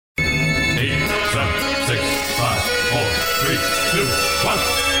Hey,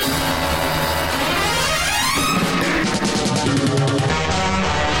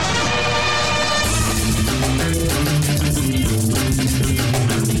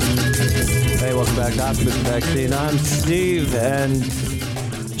 welcome back to Optimus Vaccine. I'm Steve, and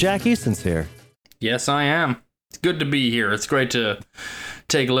Jack Easton's here. Yes, I am. It's good to be here. It's great to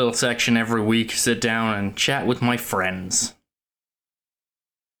take a little section every week, sit down, and chat with my friends.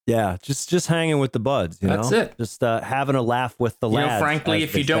 Yeah, just hanging with the buds, you know? That's it. Just having a laugh with the lads. Frankly,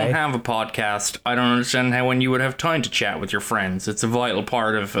 if you don't have a podcast, I don't understand how when you would have time to chat with your friends. It's a vital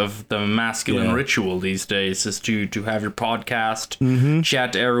part of the masculine ritual these days, is to have your podcast,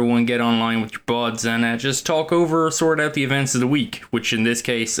 chat to everyone, get online with your buds, and just talk over, sort out the events of the week, which in this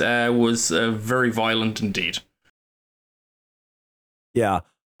case was very violent indeed. Yeah.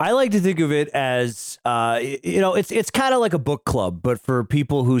 I like to think of it as, it's kind of like a book club, but for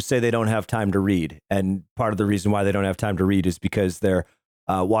people who say they don't have time to read. And part of the reason why they don't have time to read is because they're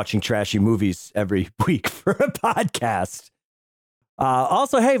watching trashy movies every week for a podcast.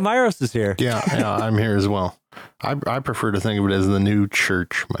 Also, hey, Myros is here. Yeah, I'm here as well. I prefer to think of it as the new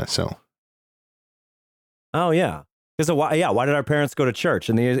church myself. Oh, yeah. Because why did our parents go to church?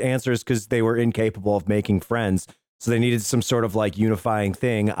 And the answer is because they were incapable of making friends. So they needed some sort of like unifying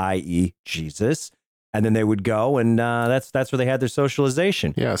thing, i.e. Jesus. And then they would go, and that's where they had their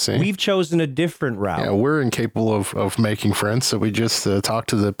socialization. Yeah, see? We've chosen a different route. Yeah, we're incapable of making friends, so we just talk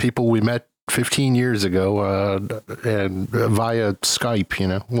to the people we met 15 years ago and via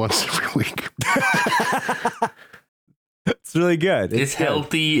Skype, once every week. It's really good. It's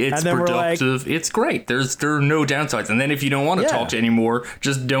healthy. It's productive. It's great. There are no downsides. And then if you don't want to talk to anymore,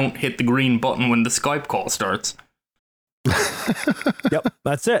 just don't hit the green button when the Skype call starts. Yep,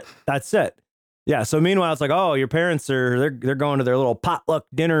 that's it. Yeah, so meanwhile it's like, oh, your parents they're going to their little potluck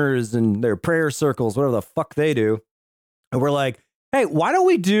dinners and their prayer circles, whatever the fuck they do. And we're like, hey, why don't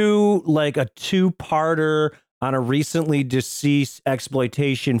we do like a 2-parter on a recently deceased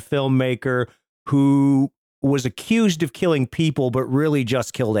exploitation filmmaker who was accused of killing people but really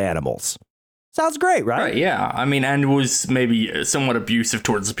just killed animals? Sounds great, right? Right, yeah. I mean, and was maybe somewhat abusive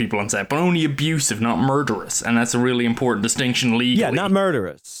towards the people on set, but only abusive, not murderous. And that's a really important distinction legally. Yeah, not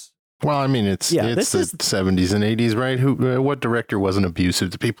murderous. Well, I mean, it's the 70s and 80s, right? What director wasn't abusive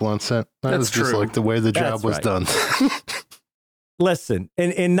to people on set? That was just like the way the job was done. Listen,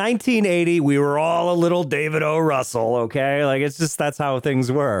 in 1980, we were all a little David O. Russell, okay? Like, it's just, that's how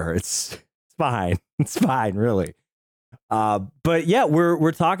things were. It's fine. It's fine, really. But yeah,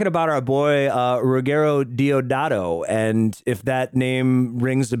 we're talking about our boy Ruggero Deodato, and if that name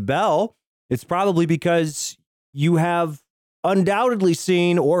rings a bell, it's probably because you have undoubtedly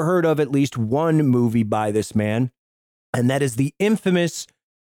seen or heard of at least one movie by this man, and that is the infamous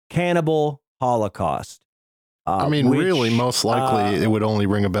Cannibal Holocaust. Really, most likely it would only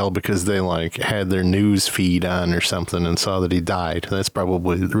ring a bell because they had their news feed on or something and saw that he died. That's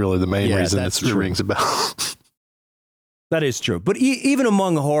probably really the main reason it rings a bell. That is true. But even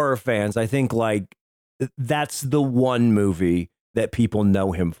among horror fans, I think that's the one movie that people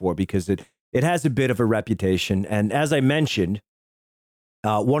know him for because it has a bit of a reputation. And as I mentioned,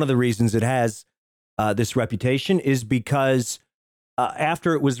 one of the reasons it has this reputation is because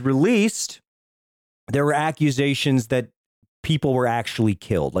after it was released, there were accusations that people were actually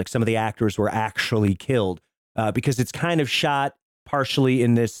killed. Like some of the actors were actually killed because it's kind of shot partially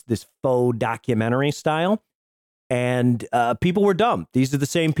in this faux documentary style. And people were dumb. These are the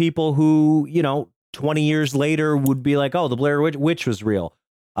same people who, 20 years later would be like, oh, the Blair Witch was real.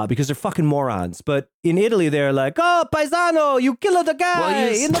 Because they're fucking morons. But in Italy, they're like, oh, paisano, you killed the guy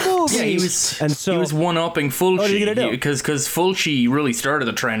in the movie. Yeah, he was one-upping Fulci. Because Fulci really started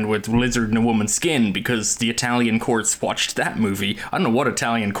the trend with Lizard in a Woman's Skin because the Italian courts watched that movie. I don't know what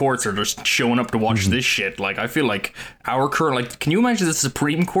Italian courts are just showing up to watch this shit. Like, I feel like our current, can you imagine the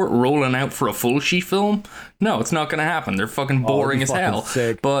Supreme Court rolling out for a Fulci film? No, it's not going to happen. They're fucking boring as hell.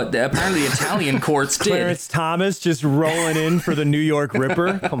 Sick. But apparently Italian courts did. Clarence Thomas just rolling in for the New York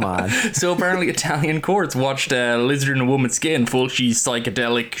Ripper. Come on. So apparently Italian courts watched Lizard in a Woman's Skin, Fulci's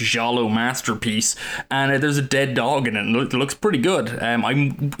psychedelic giallo masterpiece, and there's a dead dog in it, and it looks pretty good.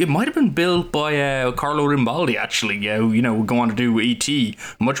 It might have been built by Carlo Rimbaldi, actually, would go on to do E.T.,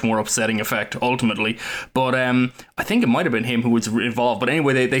 much more upsetting effect, ultimately. But I think it might have been him who was involved. But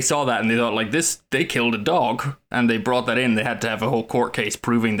anyway, they saw that, and they thought, they killed a dog. And they brought that in. They had to have a whole court case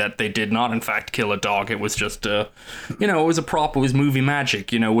proving that they did not, in fact, kill a dog. It was just, it was a prop. It was movie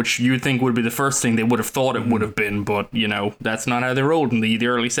magic, which you'd think would be the first thing they would have thought it would have been. But, that's not how they rolled in the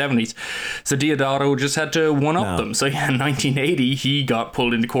early 70s. So Deodato just had to one-up them. So, yeah, in 1980, he got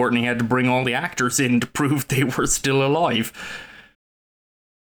pulled into court and he had to bring all the actors in to prove they were still alive.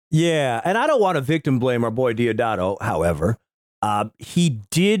 Yeah, and I don't want to victim blame our boy Deodato. However, he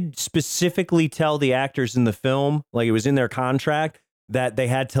did specifically tell the actors in the film, like it was in their contract, that they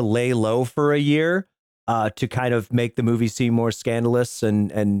had to lay low for a year to kind of make the movie seem more scandalous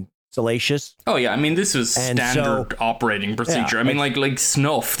and salacious. Oh yeah, I mean this was standard operating procedure. I mean like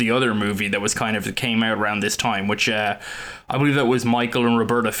Snuff, the other movie that was kind of came out around this time, which I believe that was Michael and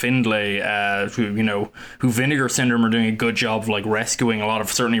Roberta Findlay, who Vinegar Syndrome are doing a good job of like rescuing a lot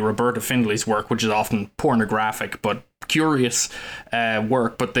of certainly Roberta Findlay's work, which is often pornographic but curious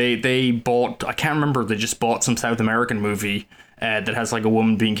work. But they bought, I can't remember, they just bought some South American movie that has like a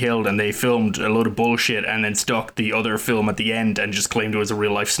woman being killed, and they filmed a load of bullshit and then stuck the other film at the end and just claimed it was a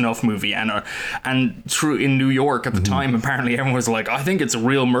real life Snuff movie. And through in New York at the time, apparently everyone was like, I think it's a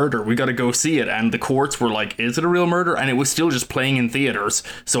real murder, we got to go see it. And the courts were like, is it a real murder? And it was still just playing in theaters,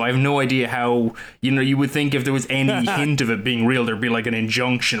 so I have no idea how, you would think if there was any hint of it being real there'd be like an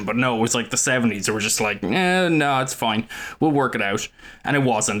injunction, but no, it was like the 70s. They were just like, no, it's fine, we'll work it out. And it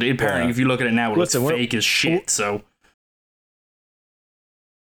wasn't. Apparently, if you look at it now, it looks fake as shit. So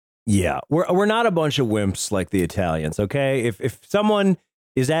yeah, we're not a bunch of wimps like the Italians, okay? If someone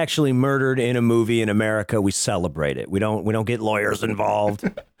is actually murdered in a movie in America, we celebrate it. We don't get lawyers involved.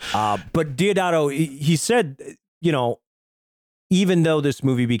 But Deodato, he said, even though this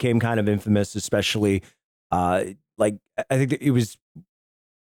movie became kind of infamous, especially like I think it was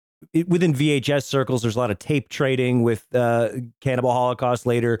within VHS circles, there's a lot of tape trading with Cannibal Holocaust.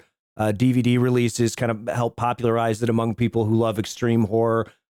 Later, DVD releases kind of helped popularize it among people who love extreme horror.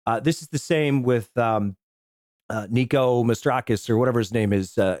 This is the same with Nico Mastrakis or whatever his name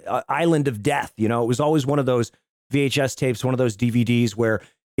is, Island of Death. It was always one of those VHS tapes, one of those DVDs where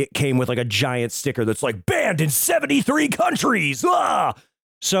it came with like a giant sticker that's like banned in 73 countries. Ah!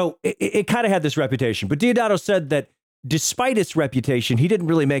 So it kind of had this reputation. But Deodato said that despite its reputation, he didn't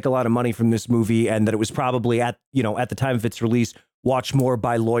really make a lot of money from this movie, and that it was probably at the time of its release watched more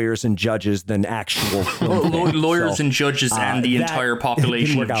by lawyers and judges than actual lawyers and judges and the entire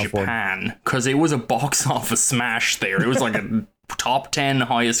population of Japan, because it was a box office smash there. It was like a top 10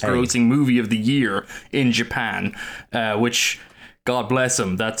 highest grossing movie of the year in Japan, which God bless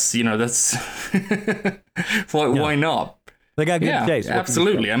them. That's why not? They got good taste.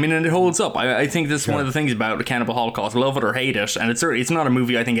 Absolutely. I mean, and it holds up. I think this is one of the things about the Cannibal Holocaust. Love it or hate it, and it's not a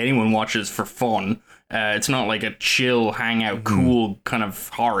movie I think anyone watches for fun. It's not like a chill, hangout, cool kind of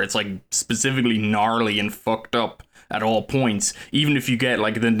horror. It's like specifically gnarly and fucked up at all points. Even if you get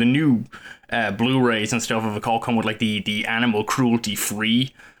like the new Blu-rays and stuff of it all come with like the animal cruelty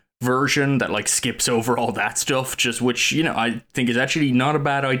free version that like skips over all that stuff, which I think is actually not a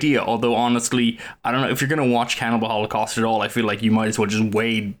bad idea. Although honestly, I don't know if you're gonna watch Cannibal Holocaust at all. I feel like you might as well just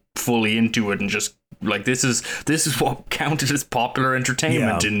wade fully into it and just like this is what counted as popular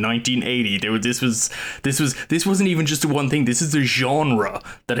entertainment in 1980. This wasn't even just a one thing. This is a genre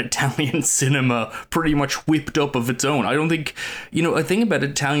that Italian cinema pretty much whipped up of its own. I don't think a thing about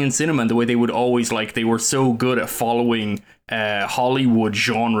Italian cinema and the way they would always they were so good at following Hollywood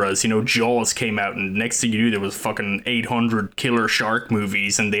genres. Jaws came out, and next thing you knew there was fucking 800 killer shark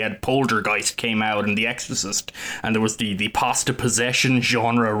movies, and they had Poltergeist came out and The Exorcist, and there was the pasta possession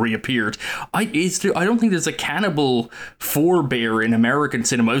genre reappeared. I don't think there's a cannibal forebear in American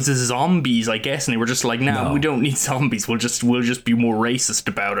cinema. It was zombies, I guess, and they were just like, no, we don't need zombies. We'll just be more racist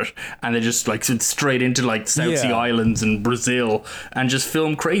about it, and they just went straight into South Sea Islands and Brazil and just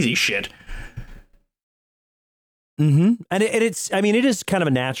film crazy shit. Mm-hmm. And it is kind of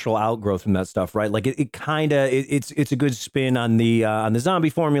a natural outgrowth from that stuff, right? Like it's a good spin on the zombie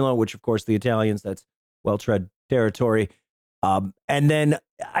formula, which of course the Italians, that's well-tread territory. And then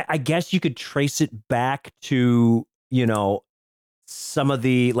I guess you could trace it back to, some of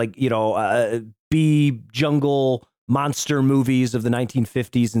the B jungle monster movies of the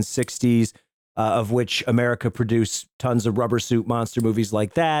 1950s and 60s, of which America produced tons of rubber suit monster movies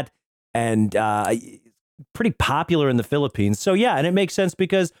like that. And, pretty popular in the Philippines. So yeah, and it makes sense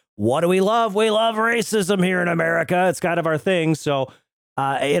because what do we love? We love racism here in America. It's kind of our thing. So,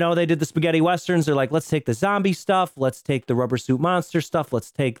 they did the spaghetti westerns. They're like, let's take the zombie stuff. Let's take the rubber suit monster stuff.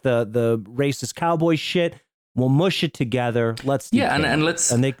 Let's take the racist cowboy shit. We'll mush it together. Let's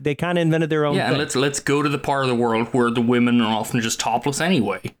and they kind of invented their own thing. And let's go to the part of the world where the women are often just topless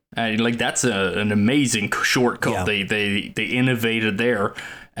anyway. That's an amazing shortcut they innovated there.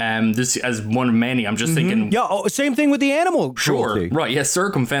 This as one of many. I'm just thinking. Yeah, same thing with the animal cruelty. Right. Yeah,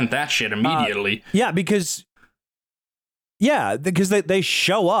 circumvent that shit immediately. Because they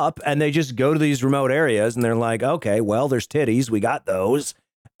show up and they just go to these remote areas and they're like, okay, well, there's titties, we got those.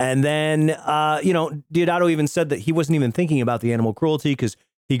 And then, Deodato even said that he wasn't even thinking about the animal cruelty because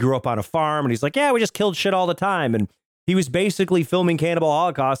he grew up on a farm, and he's like, yeah, we just killed shit all the time. And he was basically filming Cannibal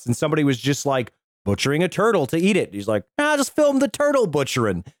Holocaust, and somebody was just like butchering a turtle to eat it. He's like, just film the turtle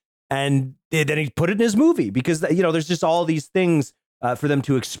butchering. And then he put it in his movie because, there's just all these things for them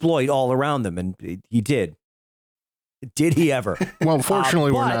to exploit all around them. And he did. Did he ever? Well,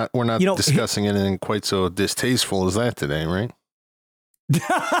 fortunately, we're not discussing anything quite so distasteful as that today, right?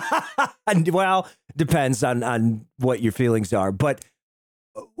 Well, depends on what your feelings are. But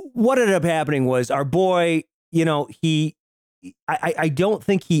what ended up happening was our boy, I don't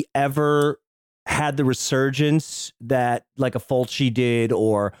think he ever had the resurgence that like a Fulci did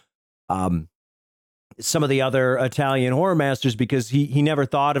or some of the other Italian horror masters, because he never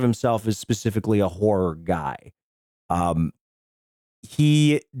thought of himself as specifically a horror guy.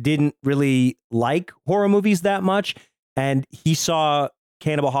 He didn't really like horror movies that much, and he saw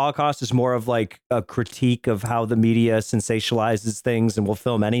Cannibal Holocaust as more of like a critique of how the media sensationalizes things and will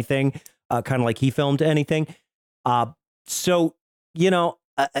film anything, kind of like he filmed anything. So,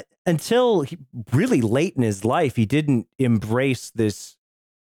 until really late in his life, he didn't embrace this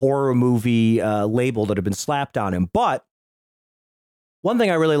horror movie label that had been slapped on him. But one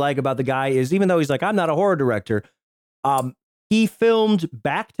thing I really like about the guy is, even though he's like, I'm not a horror director, he filmed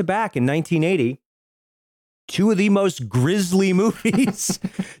back to back in 1980 two of the most grisly movies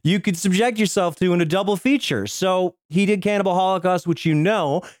you could subject yourself to in a double feature. So he did Cannibal Holocaust, which and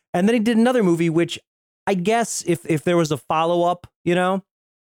then he did another movie, which I guess if there was a follow up,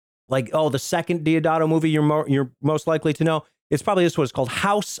 like, the second Deodato movie you're most likely to know, it's probably this one. It's called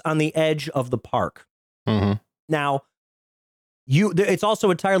House on the Edge of the Park. Mm-hmm. Now, it's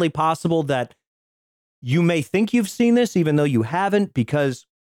also entirely possible that you may think you've seen this, even though you haven't, because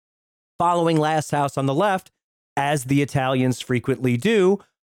following Last House on the Left, as the Italians frequently do,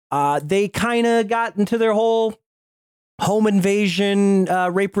 they kind of got into their whole home invasion,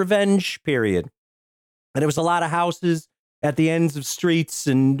 rape revenge period. And there was a lot of houses at the ends of streets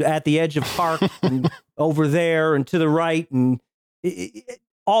and at the edge of parks and over there and to the right and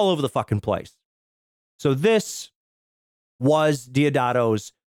all over the fucking place. So this was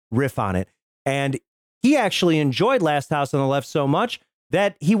Deodato's riff on it. And he actually enjoyed Last House on the Left so much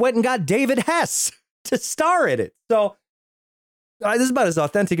that he went and got David Hess to star in it. So this is about as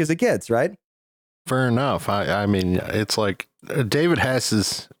authentic as it gets, right? Fair enough. I mean, it's like David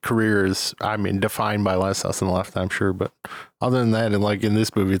Hess's career is, defined by Last House on the Left, I'm sure. But other than that, and like in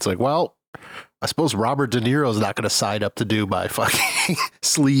this movie, it's like, well, I suppose Robert De Niro's not going to side up to do by fucking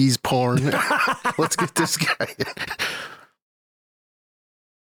sleaze porn. Let's get this guy in.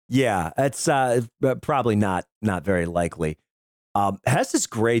 Yeah, it's probably not very likely. Hess is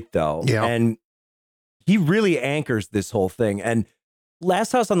great, though. Yeah. And he really anchors this whole thing. And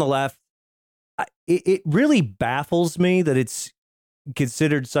Last House on the Left, it really baffles me that it's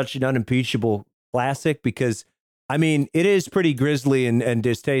considered such an unimpeachable classic, because, it is pretty grisly and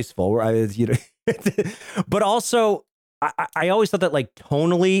distasteful, right? But also, I always thought that, like,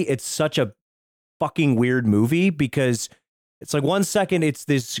 tonally, it's such a fucking weird movie, because it's like 1 second it's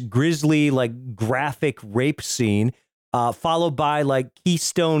this grisly, like, graphic rape scene, followed by like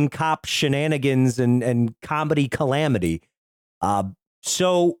Keystone Cop shenanigans and comedy calamity.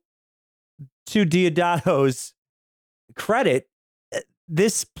 So to Deodato's credit,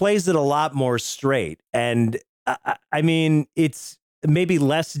 this plays it a lot more straight. And it's maybe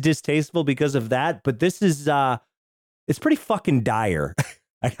less distasteful because of that, but this is, it's pretty fucking dire.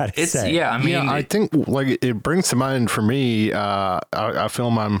 I gotta say. Yeah, I think like it brings to mind for me a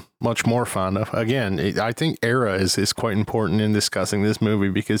film I'm much more fond of. Again, I think era is quite important in discussing this movie,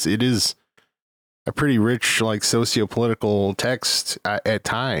 because it is a pretty rich, like, socio-political text at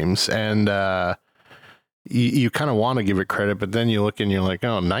times, and you kind of want to give it credit, but then you look and you're like,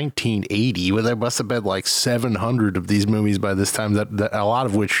 1980, well, there must have been like 700 of these movies by this time, that a lot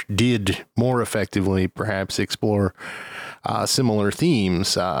of which did more effectively perhaps explore similar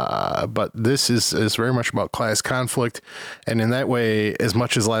themes, but this is very much about class conflict, and in that way, as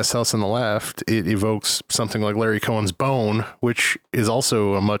much as Last House on the Left, it evokes something like Larry Cohen's Bone, which is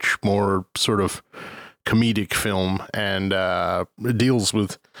also a much more sort of comedic film, and deals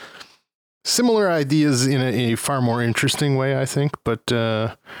with similar ideas in a far more interesting way, I think. But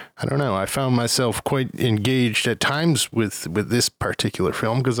I don't know, I found myself quite engaged at times with this particular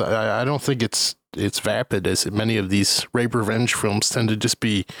film, because I don't think it's vapid, as many of these rape revenge films tend to just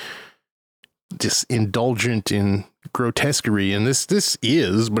be just indulgent in grotesquerie, and this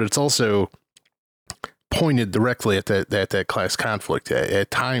is, but it's also pointed directly at that class conflict.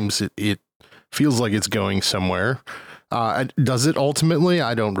 At times it feels like it's going somewhere. Does it ultimately?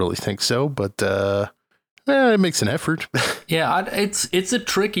 I don't really think so, but It makes an effort. Yeah, it's a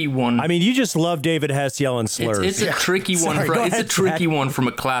tricky one. I mean, you just love David Hess yelling slurs. It's a tricky one. Sorry, go It's a ahead, tricky Zach. one from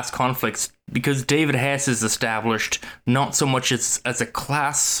a class conflict because David Hess is established not so much as a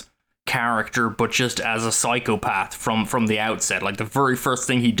class character, but just as a psychopath from the outset. Like the very first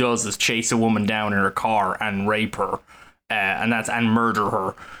thing he does is chase a woman down in her car and rape her, and murder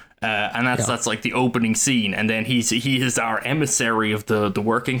her. And that's like the opening scene, and then he is our emissary of the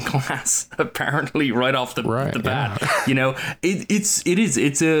working class, apparently, right off the bat. Yeah. You know,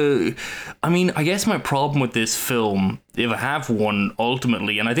 it's a. I mean, I guess my problem with this film, if I have one,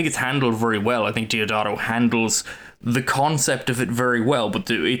 ultimately, and I think it's handled very well. I think Deodato handles the concept of it very well, but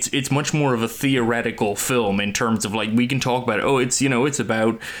it's much more of a theoretical film in terms of, like, we can talk about it's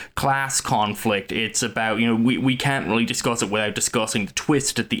about class conflict, it's about, we can't really discuss it without discussing the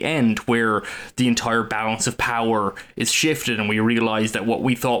twist at the end where the entire balance of power is shifted and we realize that what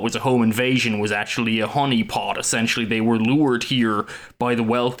we thought was a home invasion was actually a honeypot. Essentially, they were lured here by the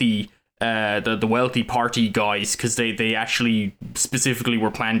wealthy the wealthy party guys, because they actually specifically were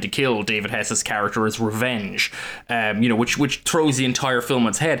planning to kill David Hess's character as revenge, which throws the entire film on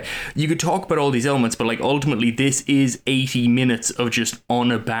its head. You could talk about all these elements, but like ultimately this is 80 minutes of just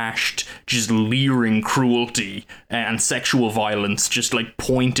unabashed, just leering cruelty and sexual violence, just like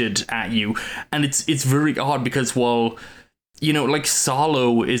pointed at you. And it's very odd because while like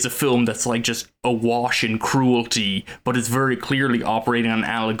Solo is a film that's like just awash in cruelty, but it's very clearly operating on an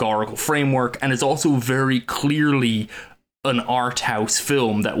allegorical framework, and it's also very clearly an art house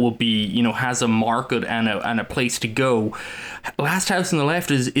film that will be, has a market and a place to go. Last House on the Left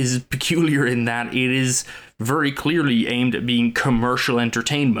is peculiar in that it is very clearly aimed at being commercial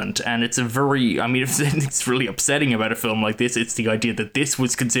entertainment, and it's if it's really upsetting about a film like this, it's the idea that this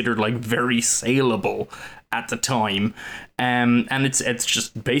was considered like very saleable at the time, and it's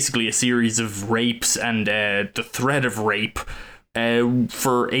just basically a series of rapes and the threat of rape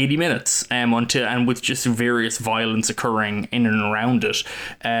for 80 minutes and with just various violence occurring in and around it.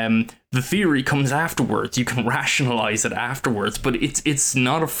 The theory comes afterwards. You can rationalize it afterwards, but it's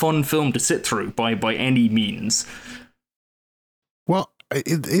not a fun film to sit through by any means. Well,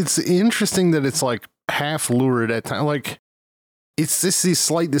 it's interesting that it's like half lurid at times. Like, it's just these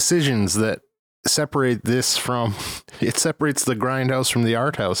slight decisions that separate this from, it separates the grindhouse from the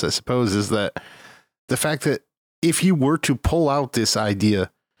art house, I suppose, is that the fact that if you were to pull out this idea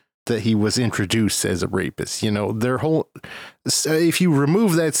that he was introduced as a rapist, their whole, if you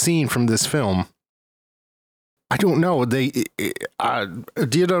remove that scene from this film, I don't know, Deodato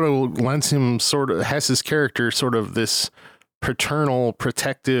lends him has his character sort of this paternal,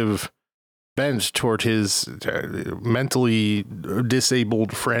 protective bent toward his mentally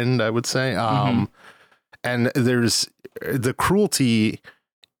disabled friend, I would say. And there's the cruelty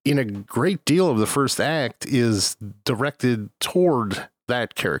in a great deal of the first act is directed toward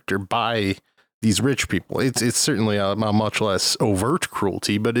that character by these rich people. It's certainly a much less overt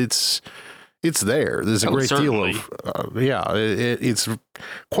cruelty, but it's there. There's a great deal of it's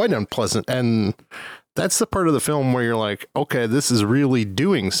quite unpleasant, and that's the part of the film where you're like, okay, this is really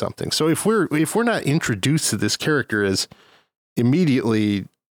doing something. So if we're not introduced to this character as immediately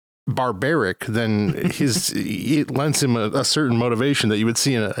barbaric, then it lends him a certain motivation that you would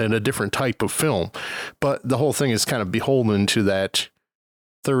see in a different type of film. But the whole thing is kind of beholden to that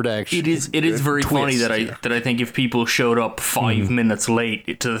third act. It is very funny that I think if people showed up 5 minutes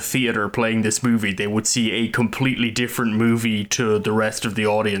late to the theater playing this movie, they would see a completely different movie to the rest of the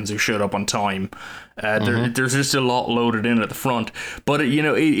audience who showed up on time. There's just a lot loaded in at the front, but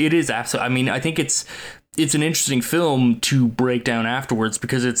it is absolutely. I think it's an interesting film to break down afterwards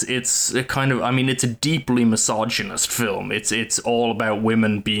because it's a kind of, it's a deeply misogynist film. It's all about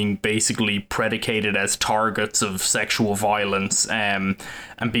women being basically predicated as targets of sexual violence, and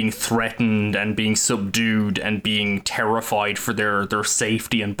being threatened and being subdued and being terrified for their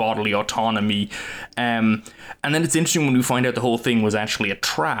safety and bodily autonomy. And then it's interesting when we find out the whole thing was actually a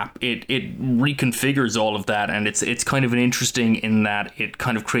trap. It reconfigures all of that, and it's kind of an interesting in that it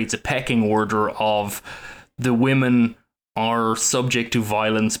kind of creates a pecking order of the women are subject to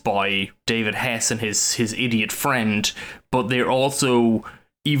violence by David Hess and his idiot friend, but they're also,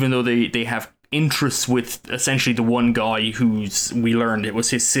 even though they have interests with essentially the one guy who's, we learned it was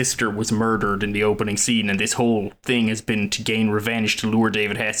his sister was murdered in the opening scene, and this whole thing has been to gain revenge, to lure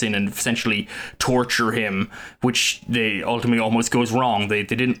David Hess in and essentially torture him, which they ultimately almost goes wrong. They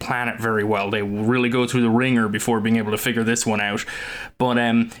didn't plan it very well. They really go through the ringer before being able to figure this one out. But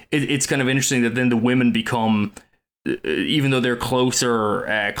it's kind of interesting that then the women become even though they're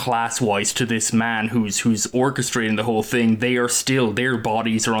closer class-wise to this man who's orchestrating the whole thing, they are still, their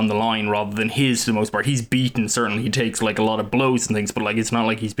bodies are on the line rather than his for the most part. He's beaten, certainly. He takes like a lot of blows and things, but like it's not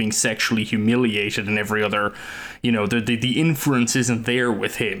like he's being sexually humiliated and every other, you know, the inference isn't there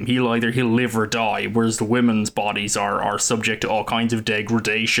with him. He'll live or die, whereas the women's bodies are subject to all kinds of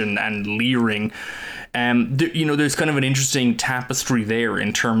degradation and leering. You know, there's kind of an interesting tapestry there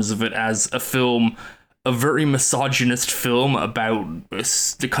in terms of it as a film, a very misogynist film about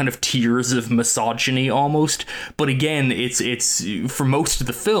the kind of tiers of misogyny almost. But again, it's for most of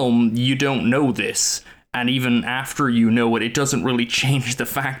the film, you don't know this. And even after you know it, it doesn't really change the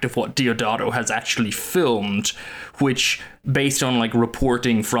fact of what Deodato has actually filmed, which, based on like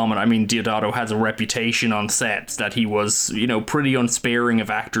reporting from it, I mean, Deodato has a reputation on sets that he was, you know, pretty unsparing of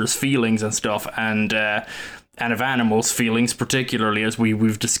actors' feelings and stuff, and of animals' feelings, particularly, as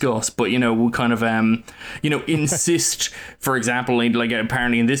we've discussed. But, you know, we kind of, you know, insist, for example, like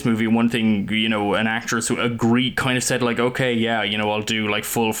apparently in this movie, one thing, you know, an actress who agreed, kind of said like, okay, yeah, you know, I'll do like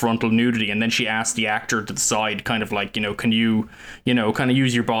full frontal nudity. And then she asked the actor to the side, kind of like, you know, can you know, kind of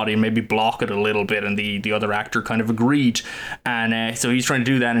use your body and maybe block it a little bit? And the other actor kind of agreed. And so he's trying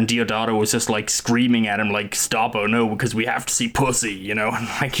to do that. And Deodato was just like screaming at him, like, stop, oh no, because we have to see pussy, you know? And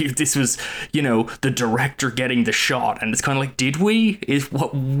like, this was, you know, the director getting the shot, and it's kind of like, did we? Is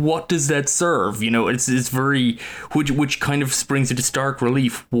what does that serve? You know, it's very, which kind of brings into stark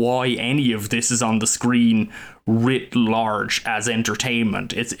relief why any of this is on the screen writ large as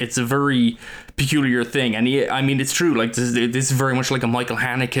entertainment. It's a very peculiar thing, and I mean, it's true. Like this is very much like a Michael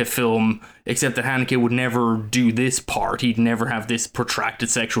Haneke film, except that Haneke would never do this part. He'd never have this protracted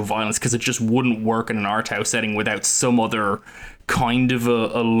sexual violence because it just wouldn't work in an art house setting without some other kind of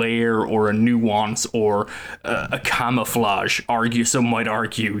a layer or a nuance or a camouflage, some might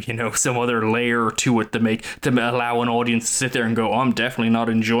argue, you know, some other layer to it to allow an audience to sit there and go, I'm definitely not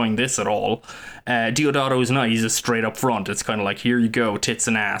enjoying this at all. Deodato is not. He's just straight up front. It's kind of like, here you go, tits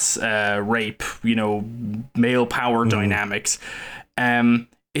and ass, rape, you know, male power dynamics.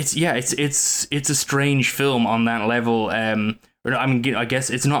 It's a strange film on that level. I mean, I guess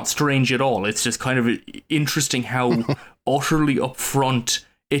it's not strange at all. It's just kind of interesting how utterly upfront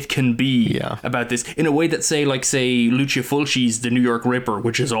it can be about this, in a way that say Lucio Fulci's The New York Ripper,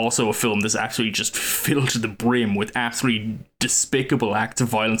 which is also a film that's actually just filled to the brim with absolutely despicable acts of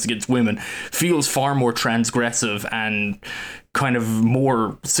violence against women, feels far more transgressive and kind of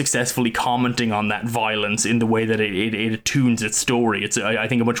more successfully commenting on that violence in the way that it attunes its story. It's, I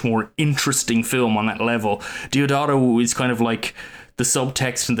think, a much more interesting film on that level. Deodato is kind of like, the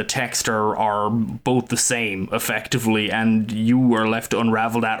subtext and the text are both the same, effectively, and you are left to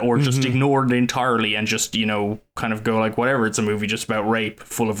unravel that or just ignore it entirely and just, you know, kind of go like, whatever, it's a movie just about rape,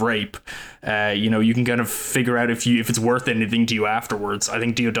 full of rape. You know, you can kind of figure out if it's worth anything to you afterwards. I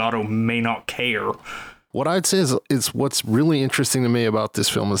think Deodato may not care. What I'd say is what's really interesting to me about this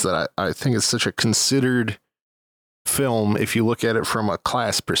film is that I think it's such a considered film if you look at it from a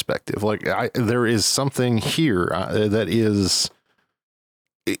class perspective. Like, there is something here that is...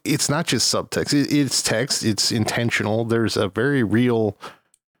 It's not just subtext. It's text. It's intentional. There's a very real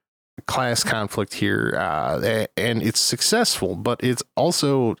class conflict here, and it's successful, but it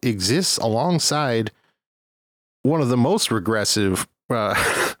also exists alongside one of the most regressive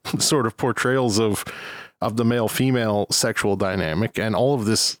sort of portrayals of the male-female sexual dynamic, and all of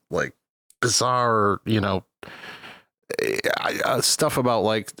this like bizarre, you know, stuff about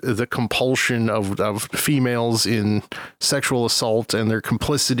like the compulsion of females in sexual assault and their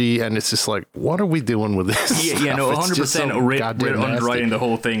complicity, and it's just like, what are we doing with this? Yeah, no, 100% underwriting the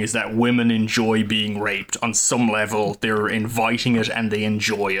whole thing is that women enjoy being raped on some level. They're inviting it and they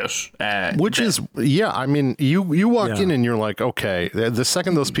enjoy it. I mean, you walk in and you're like, okay, the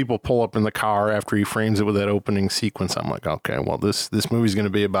second those people pull up in the car after he frames it with that opening sequence, I'm like, okay, well, this movie's going to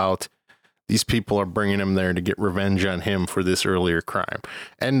be about these people are bringing him there to get revenge on him for this earlier crime.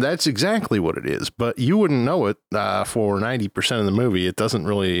 And that's exactly what it is. But you wouldn't know it for 90% of the movie. It doesn't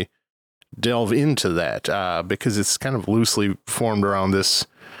really delve into that because it's kind of loosely formed around this,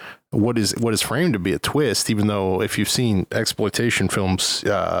 what is framed to be a twist, even though if you've seen exploitation films,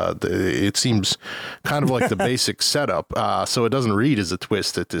 it seems kind of like the basic setup. So it doesn't read as a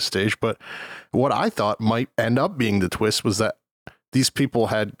twist at this stage. But what I thought might end up being the twist was that these people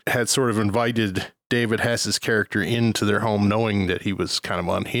had sort of invited David Hess's character into their home, knowing that he was kind of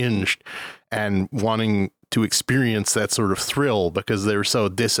unhinged and wanting to experience that sort of thrill because they were so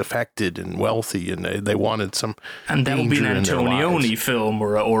disaffected and wealthy, and they wanted some. And that would be an Antonioni film,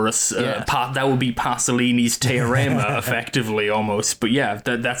 or that would be Pasolini's Teorema, effectively, almost. But yeah,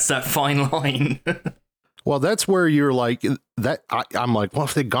 that's that fine line. Well, that's where you're like that. I'm like, well,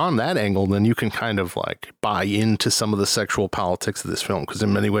 if they'd gone that angle, then you can kind of like buy into some of the sexual politics of this film, because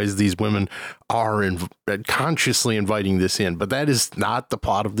in many ways these women are consciously inviting this in, but that is not the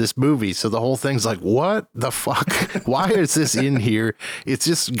plot of this movie. So the whole thing's like, what the fuck? Why is this in here? It's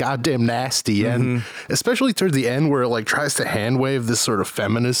just goddamn nasty, and especially towards the end where it like tries to hand wave this sort of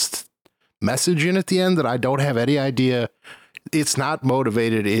feminist message in at the end that I don't have any idea. It's not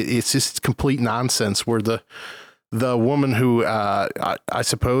motivated. It's just complete nonsense where the woman who I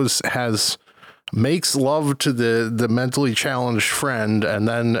suppose makes love to the mentally challenged friend, and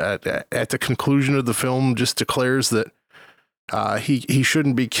then at the conclusion of the film just declares that he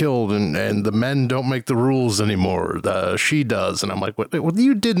shouldn't be killed, and the men don't make the rules anymore. She does. And I'm like, what? Well,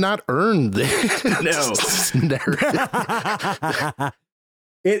 you did not earn this. No. Narrative.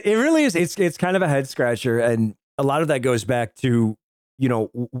 It really is. It's kind of a head scratcher, and a lot of that goes back to, you know,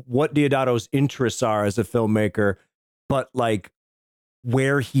 what Deodato's interests are as a filmmaker, but like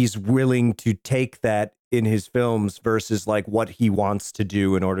where he's willing to take that in his films versus like what he wants to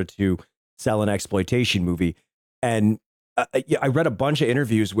do in order to sell an exploitation movie. And I read a bunch of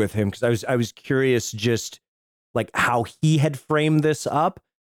interviews with him because I was curious just like how he had framed this up.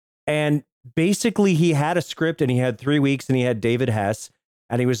 And basically he had a script and he had 3 weeks and he had David Hess,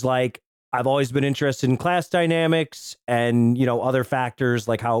 and he was like, I've always been interested in class dynamics and, you know, other factors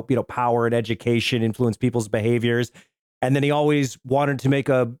like how, you know, power and education influence people's behaviors. And then he always wanted to make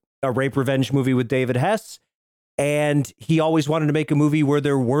a rape revenge movie with David Hess. And he always wanted to make a movie where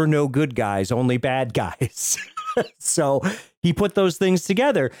there were no good guys, only bad guys. So he put those things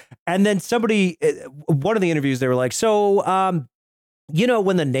together. And then one of the interviews, they were like, so, you know,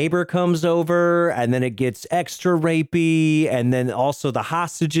 when the neighbor comes over and then it gets extra rapey, and then also the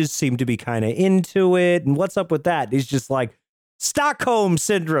hostages seem to be kind of into it. And what's up with that? He's just like, Stockholm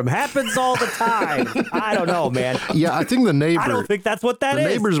syndrome happens all the time. I don't know, man. Yeah, I think the neighbor. I don't think that's what that is. The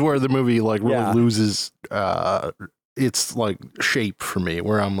neighbor's where the movie like really loses its like shape for me,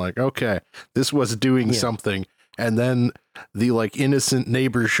 where I'm like, okay, this was doing something. And then the like innocent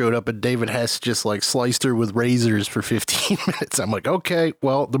neighbor showed up and David Hess just like sliced her with razors for 15 minutes. I'm like, okay,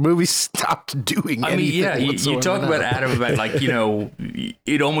 well, the movie stopped doing anything. I mean, yeah, you talk about Adam about like, you know,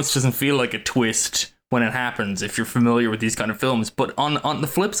 it almost doesn't feel like a twist when it happens if you're familiar with these kind of films. But on the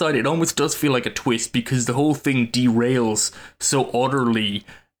flip side, it almost does feel like a twist because the whole thing derails so utterly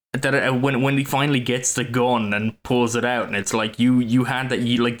that when he finally gets the gun and pulls it out, and it's like you had that,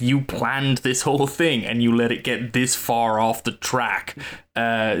 you planned this whole thing and you let it get this far off the track.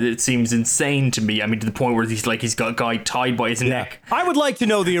 It seems insane to me. I mean, to the point where he's got a guy tied by his neck. I would like to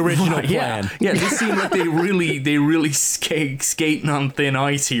know the original plan. Yeah, this seemed like they really skating on thin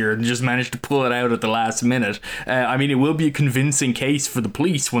ice here and just managed to pull it out at the last minute. I mean, it will be a convincing case for the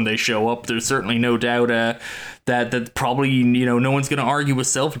police when they show up. There's certainly no doubt that probably, you know, no one's going to argue a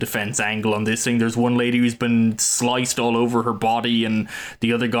self-defense angle on this thing. There's one lady who's been sliced all over her body, and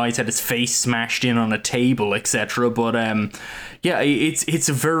the other guy's had his face smashed in on a table, etc. But yeah, it's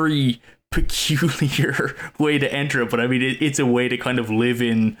a very peculiar way to enter it, but I mean it's a way to kind of live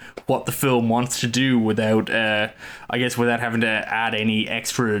in what the film wants to do without without having to add any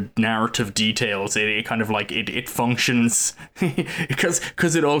extra narrative details. It kind of like it functions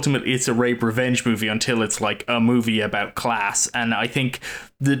because it ultimately it's a rape revenge movie until it's like a movie about class, and I think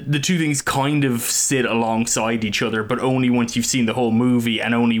the two things kind of sit alongside each other, but only once you've seen the whole movie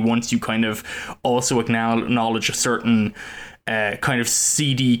and only once you kind of also acknowledge a certain kind of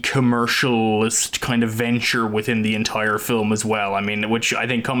seedy commercialist kind of venture within the entire film as well. I mean, which I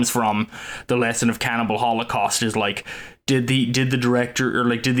think comes from the lesson of Cannibal Holocaust, is like, did the director, or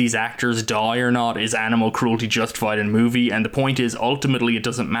like, did these actors die or not? Is animal cruelty justified in a movie? And the point is, ultimately it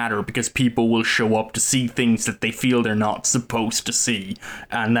doesn't matter, because people will show up to see things that they feel they're not supposed to see,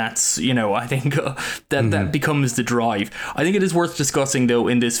 and that's, you know, I think that becomes the drive. I think it is worth discussing though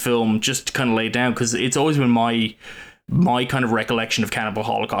in this film, just to kind of lay it down, because it's always been my kind of recollection of Cannibal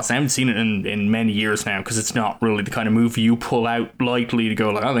Holocaust. I haven't seen it in many years now, because it's not really the kind of movie you pull out lightly to go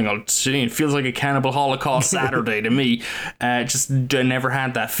like, I think I'll see. It feels like a Cannibal Holocaust Saturday to me. Just never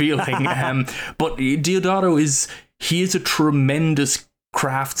had that feeling. But Deodato is a tremendous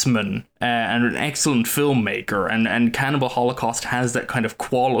craftsman and an excellent filmmaker, and Cannibal Holocaust has that kind of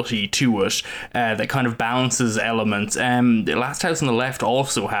quality to it that kind of balances elements. The Last House on the Left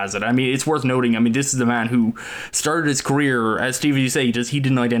also has it. I mean, it's worth noting, I mean, this is the man who started his career, as Steve, you say, he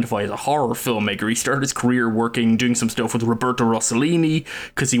didn't identify as a horror filmmaker. He started his career doing some stuff with Roberto Rossellini,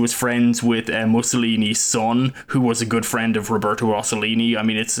 because he was friends with Mussolini's son, who was a good friend of Roberto Rossellini. I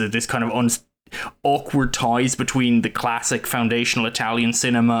mean, it's this kind of awkward ties between the classic foundational Italian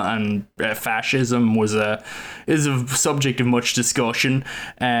cinema and fascism is a subject of much discussion.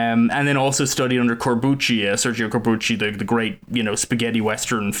 And then also studied under Corbucci, Sergio Corbucci, the great, spaghetti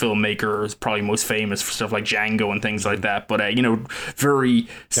western filmmaker, is probably most famous for stuff like Django and things like that. But very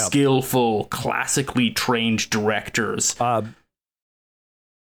skillful, classically trained directors.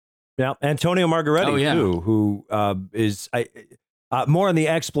 Yeah, Antonio Margaretti too, who is more on the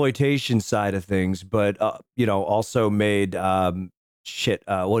exploitation side of things, but also made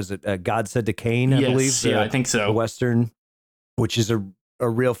what is it? God Said to Cain, I believe. Yeah, I think so. The Western, which is a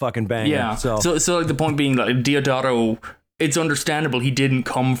real fucking banger. Yeah. So the point being, like, Deodato, it's understandable he didn't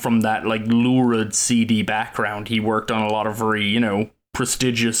come from that like lurid, seedy background. He worked on a lot of very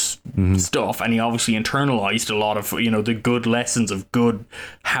prestigious stuff, and he obviously internalized a lot of the good lessons of good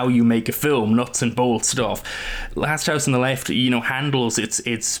how you make a film, nuts and bolts stuff. Last House on the Left handles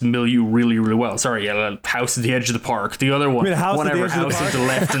its milieu really, really well. Sorry, House at the Edge of the Park, the other one, House at the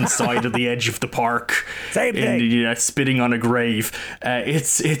left hand side of the edge of the park, same thing. Spitting on a grave.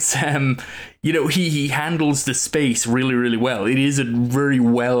 He handles the space really, really well. It is a very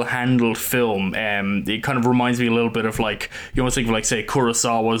well handled film. It kind of reminds me a little bit of you almost think of say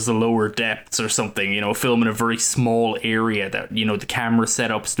Kurosawa's The Lower Depths or something. A film in a very small area that the camera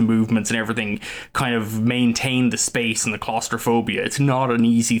setups, the movements, and everything kind of maintain the space and the claustrophobia. It's not an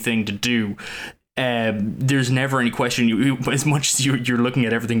easy thing to do. There's never any question. As much as you're looking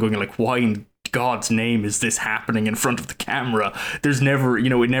at everything going like, why in God's name is this happening in front of the camera? There's never,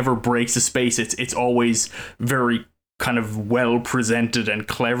 it never breaks the space. It's always very kind of well presented and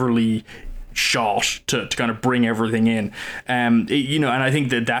cleverly shot to kind of bring everything in. And I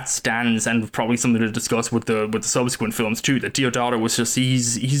think that stands, and probably something to discuss with the subsequent films too, that Deodato was just,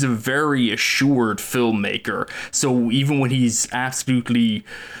 he's a very assured filmmaker. So even when he's absolutely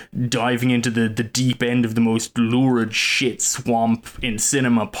diving into the deep end of the most lurid shit swamp in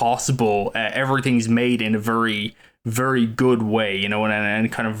cinema possible, everything's made in a very, very good way,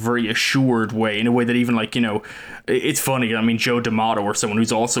 and kind of very assured way, in a way that even it's funny. I mean, Joe D'Amato, or someone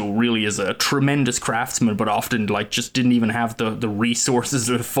who's also really is a tremendous craftsman, but often just didn't even have the resources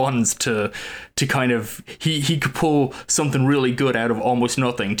or the funds to kind of, he could pull something really good out of almost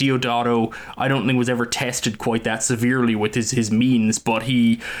nothing. Deodato, I don't think was ever tested quite that severely with his means, but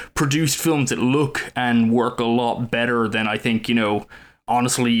he produced films that look and work a lot better than I think,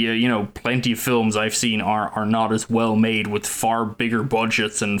 honestly, plenty of films I've seen are not as well made, with far bigger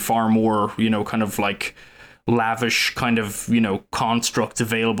budgets and far more, kind of like lavish kind of, constructs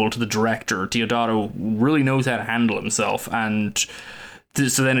available to the director. Deodato really knows how to handle himself, and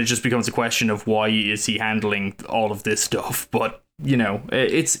so then it just becomes a question of why is he handling all of this stuff. But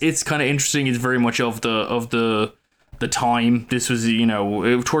it's kind of interesting. It's very much of the time. This was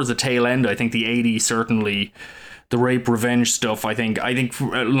towards the tail end. I think the 80s, certainly. The rape revenge stuff, I think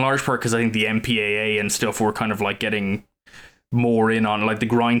in large part because I think the MPAA and stuff were kind of getting more in on, the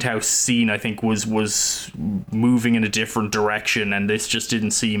Grindhouse scene, I think was moving in a different direction, and this just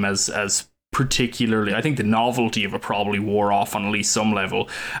didn't seem as particularly, I think the novelty of it probably wore off on at least some level.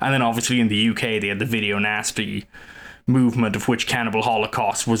 And then obviously in the UK they had the video nasty movement, of which Cannibal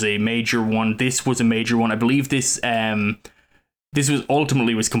Holocaust was a major one. This was a major one. I believe this was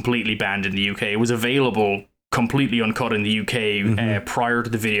ultimately completely banned in the UK. It was available completely uncut in the UK prior to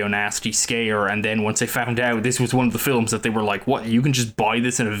the video nasty scare, and then once they found out this was one of the films that they were like, what, you can just buy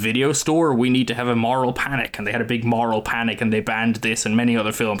this in a video store? We need to have a moral panic. And they had a big moral panic, and they banned this and many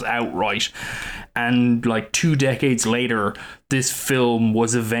other films outright. And 2 decades later, this film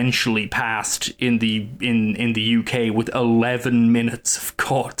was eventually passed in the UK with 11 minutes of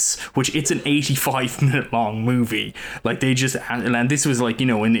cuts, which it's an 85-minute long movie. They just, and this was in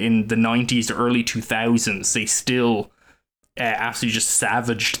the 90s to early 2000s, they still absolutely just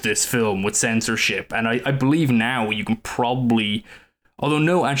savaged this film with censorship. And I believe now you can probably, although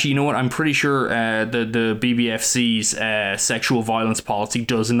no, actually, you know what? I'm pretty sure the BBFC's sexual violence policy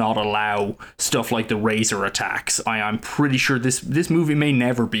does not allow stuff like the razor attacks. I'm pretty sure this movie may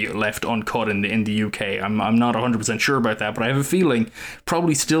never be left uncut in the UK. I'm not 100% sure about that, but I have a feeling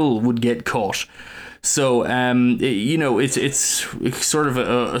probably still would get cut. So, it's sort of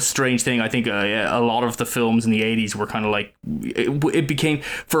a strange thing. I think a lot of the films in the 80s were kind of it became,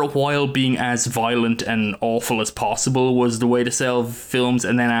 for a while, being as violent and awful as possible was the way to sell films.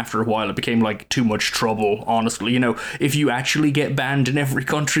 And then after a while, it became too much trouble, honestly. If you actually get banned in every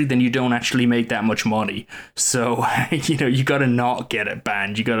country, then you don't actually make that much money. So, you got to not get it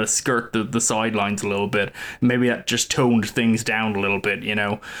banned. You got to skirt the sidelines a little bit. Maybe that just toned things down a little bit,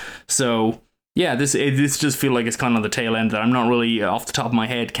 So Yeah, this just feel like it's kind of on the tail end. That I'm not really off the top of my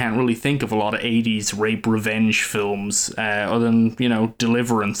head, can't really think of a lot of 80s rape revenge films other than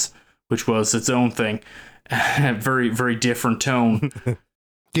Deliverance, which was its own thing. Very, very different tone.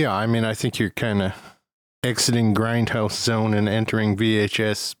 Yeah, I mean, I think you're kind of exiting Grindhouse zone and entering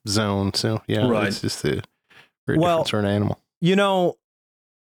VHS zone. So yeah, Right. It's just a very different sort of animal.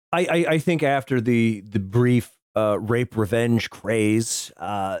 I think after the brief rape revenge craze,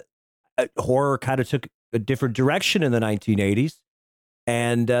 horror kind of took a different direction in the 1980s.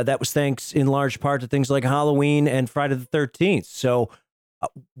 And that was thanks in large part to things like Halloween and Friday the 13th. So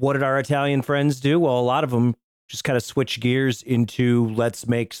what did our Italian friends do? Well, a lot of them just kind of switch gears into let's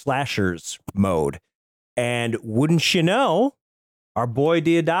make slashers mode. And wouldn't you know, our boy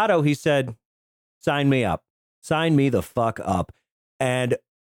Deodato, he said, sign me up. Sign me the fuck up. And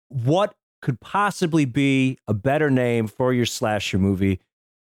what could possibly be a better name for your slasher movie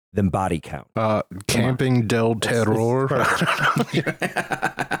than Body Count? Camping del Terror.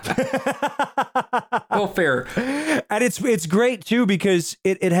 Well, fair. And it's great too because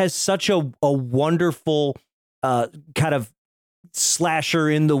it has such a wonderful kind of slasher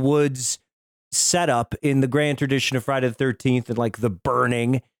in the woods setup in the grand tradition of Friday the 13th and like The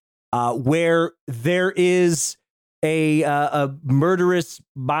Burning, where there is a murderous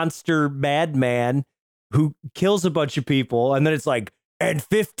monster madman who kills a bunch of people, and then it's like, and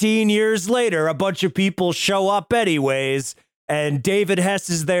 15 years later, a bunch of people show up anyways, and David Hess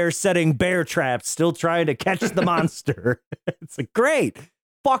is there setting bear traps, still trying to catch the monster. It's like, great.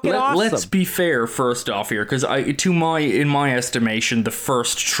 Fucking awesome. Let's be fair first off here, because in my estimation, the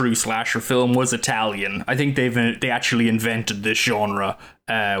first true slasher film was Italian. I think they actually invented this genre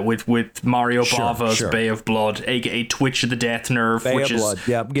with Mario Bava's Bay of Blood, aka Twitch of the Death Nerve, which is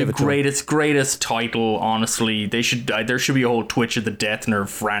the greatest title. Honestly, there should be a whole Twitch of the Death Nerve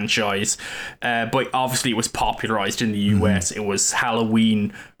franchise. But obviously, it was popularized in the US. It was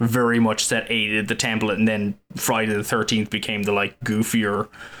Halloween, very much set aided the template, and then Friday the 13th became the like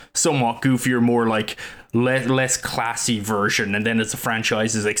somewhat goofier, more like less classy version. And then as the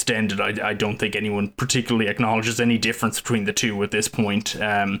franchise is extended, I don't think anyone particularly acknowledges any difference between the two at this point.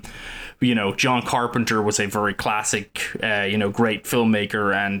 John Carpenter was a very classic, great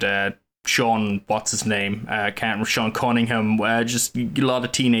filmmaker, and Sean, what's his name? Can't remember. Sean Cunningham. Just a lot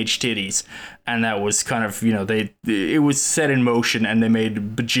of teenage titties, and that was kind of it was set in motion, and they made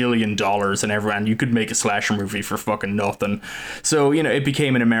 $1 bajillion, and everyone, you could make a slasher movie for fucking nothing. So it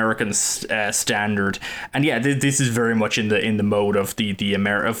became an American standard, and yeah, this is very much in the mode of the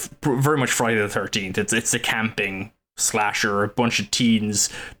very much Friday the 13th. It's a camping slasher. A bunch of teens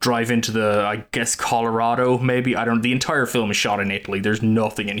drive into the, Colorado, maybe. The entire film is shot in Italy. There's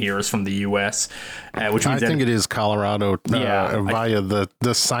nothing in here is from the US, which means I think it is Colorado via the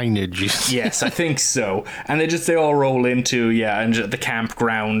signage. Yes, I think so. And they all roll into the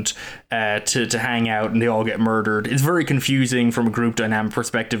campground to hang out, and they all get murdered. It's very confusing from a group dynamic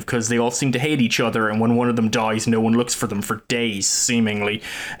perspective because they all seem to hate each other, and when one of them dies, no one looks for them for days, seemingly.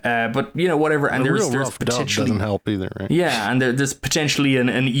 But whatever. And there's rough potentially doesn't help either. Right? Yeah, and there's potentially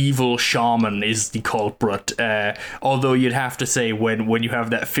an evil shaman is the culprit. Although you'd have to say when you have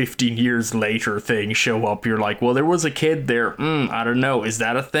that 15 years later thing show up, you're like, well, there was a kid there. I don't know. Is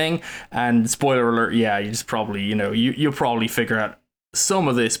that a thing? And spoiler alert, yeah, you just probably, you'll probably figure out some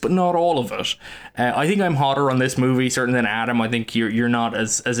of this, but not all of it. I think I'm hotter on this movie, certainly than Adam. I think you're not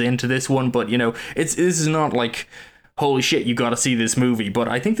as into this one, but this is not like, holy shit, you gotta see this movie. But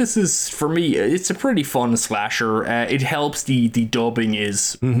I think this is, for me, it's a pretty fun slasher. It helps the dubbing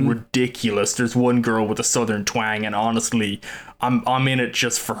is ridiculous. There's one girl with a southern twang, and honestly, I'm in it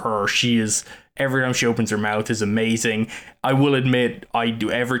just for her. She is, every time she opens her mouth is amazing. I will admit, I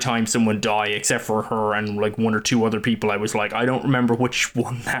do every time someone die, except for her and like one or two other people, I was like, I don't remember which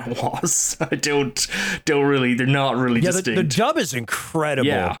one that was. I don't really, they're not really distinct. The dub is incredible.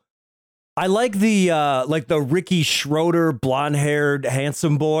 Yeah. I like the Ricky Schroeder blonde-haired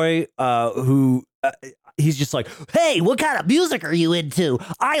handsome boy who he's just like, hey, what kind of music are you into?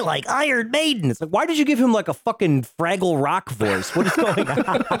 I like Iron Maiden. It's like, why did you give him like a fucking Fraggle Rock voice? What is going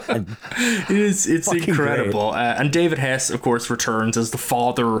on? It's incredible. And David Hess, of course, returns as the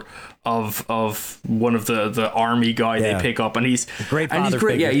father of one of the army guy they pick up, and he's great.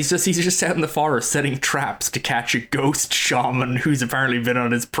 Figure. Yeah, he's just out in the forest setting traps to catch a ghost shaman who's apparently been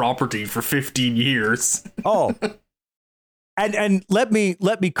on his property for 15 years. Oh. And let me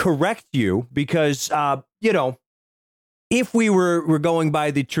correct you, because if we were going by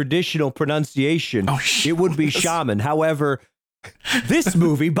the traditional pronunciation, it would be shaman. However, this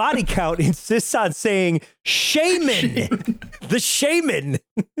movie, Body Count, insists on saying shaman. The shaman.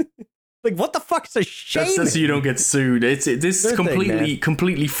 Like, what the fuck is a shaman? That's so you don't get sued. This Their thing,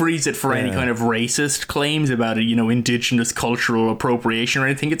 completely frees it for any kind of racist claims about it, indigenous cultural appropriation or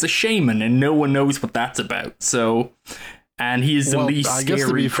anything. It's a shaman, and no one knows what that's about. So, and he is the least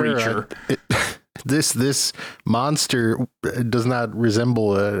scary creature. This monster does not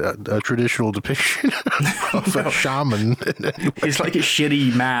resemble a traditional depiction of a shaman. It's like a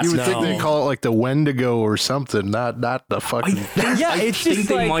shitty mask. You would think they'd call it like the Wendigo or something, not the fucking. I think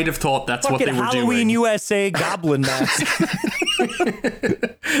they might have thought that's what they were Halloween doing. USA goblin mask.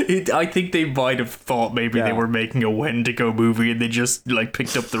 I think they might have thought maybe they were making a Wendigo movie and they just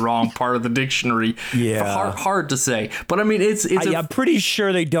picked up the wrong part of the dictionary. Yeah, hard to say, but I mean I'm pretty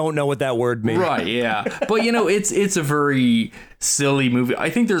sure they don't know what that word means. Right, yeah, but it's a very silly movie. I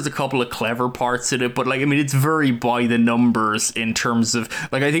think there's a couple of clever parts in it, but it's very by the numbers in terms of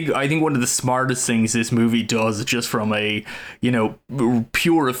I think one of the smartest things this movie does, just from a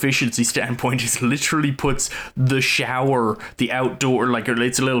pure efficiency standpoint, is literally puts the shower, the outdoor,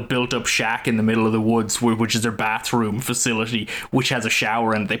 it's a little built-up shack in the middle of the woods, which is their bathroom facility, which has a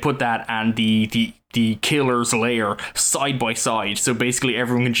shower in it. They put that and the killer's lair side by side, so basically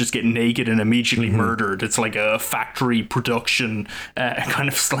everyone can just get naked and immediately murdered. It's like a factory production kind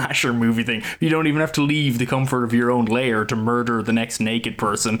of slasher movie thing. You don't even have to leave the comfort of your own lair to murder the next naked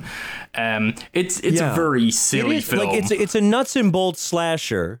person. It's a very silly film. It's a nuts and bolts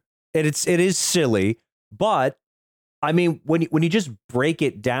slasher, and it is silly, but I mean, when you just break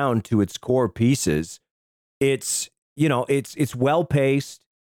it down to its core pieces, it's well paced,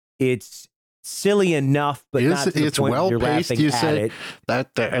 it's silly enough, but not to the point where you're laughing at it. That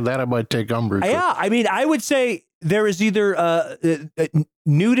I might take umbrage with. Yeah, I mean, I would say there is either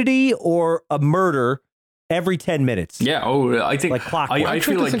nudity or a murder every 10 minutes. Yeah, I think like clockwork. I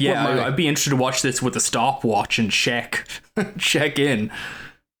feel like I'd be interested to watch this with a stopwatch and check in.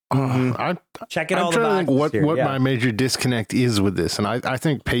 Checking all I'm the trying to think what here, my major disconnect is with this, and I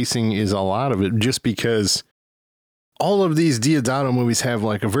think pacing is a lot of it, just because all of these Diodato movies have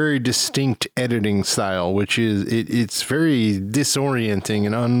a very distinct editing style, which is it's very disorienting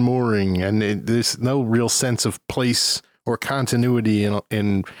and unmooring, and there's no real sense of place or continuity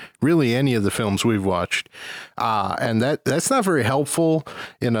in really any of the films we've watched, and that's not very helpful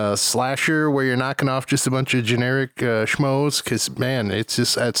in a slasher where you're knocking off just a bunch of generic schmoes, because man, it's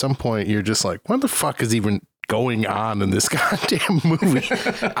just at some point you're just like, what the fuck is even going on in this goddamn movie?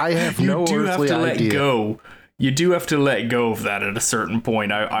 I have no earthly idea. You do have to let go of that at a certain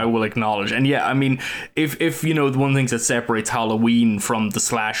point, I will acknowledge. And yeah, I mean, if one of the things that separates Halloween from the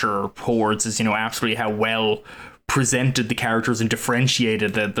slasher hordes is, absolutely how well presented the characters and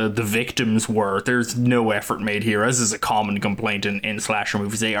differentiated the victims were. There's no effort made here, as is a common complaint in slasher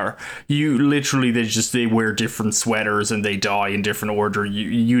movies. They wear different sweaters and they die in different order.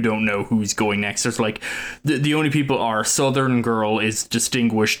 You don't know who's going next. There's the only people are Southern Girl is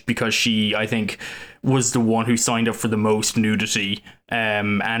distinguished because she, I think, was the one who signed up for the most nudity,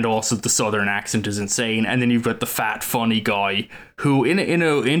 and also the Southern accent is insane. And then you've got the fat funny guy who, in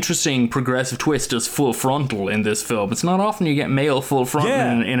a interesting progressive twist, does full frontal in this film. It's not often you get male full frontal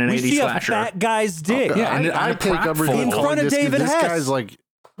in an 80s slasher. A fat guy's dick. I take umbrage in front of David Hess. This guy's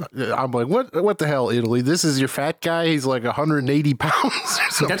I'm like, what the hell, Italy? This is your fat guy? He's 180 pounds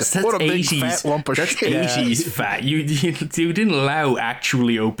or something. That's what a 80s, big fat lump of that's shit. 80s fat. You didn't allow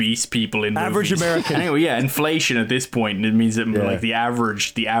actually obese people in average movies. American. Anyway, inflation at this point, it means that the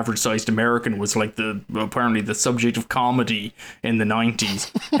average sized American was apparently the subject of comedy in the 90s.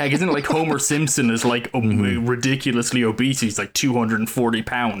 Heck, isn't it Homer Simpson is ridiculously obese? He's 240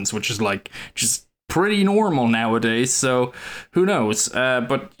 pounds, which is just pretty normal nowadays, so who knows?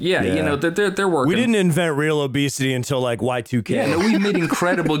 But they're working. We didn't invent real obesity until Y2K. Yeah, no, we've made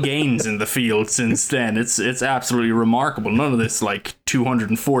incredible gains in the field since then. It's absolutely remarkable. None of this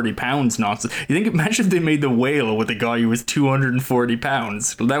 240 pounds nonsense. Imagine if they made The Whale with a guy who was 240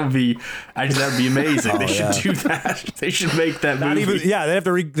 pounds. That would be amazing. They should do that. They should make that Not movie.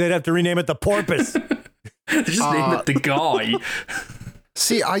 Even, they'd have to rename it The Porpoise. They just name it The Guy.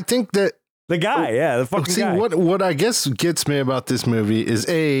 See, I think that the guy, the fucking guy. What I guess gets me about this movie is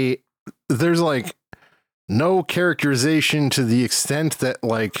there's no characterization to the extent that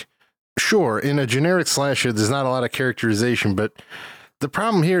sure, in a generic slasher there's not a lot of characterization, but the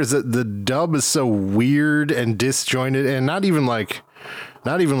problem here is that the dub is so weird and disjointed, and not even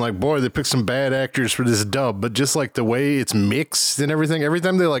boy, they picked some bad actors for this dub, but just the way it's mixed and everything. Every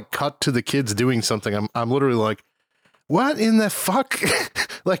time they cut to the kids doing something, I'm literally what in the fuck?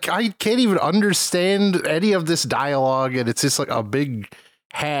 I can't even understand any of this dialogue, and it's just a big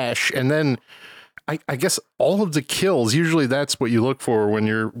hash. And then I guess all of the kills, usually that's what you look for when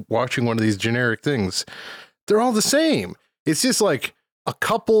you're watching one of these generic things. They're all the same. It's just like a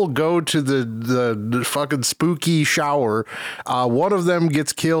couple go to the fucking spooky shower. One of them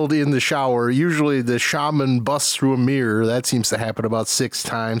gets killed in the shower. Usually the shaman busts through a mirror. That seems to happen about 6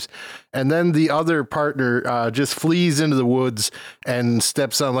 times. And then the other partner just flees into the woods and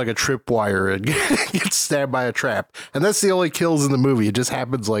steps on like a tripwire and gets stabbed by a trap. And that's the only kills in the movie. It just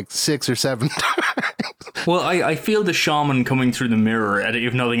happens like 6 or 7 times. Well, I feel the shaman coming through the mirror,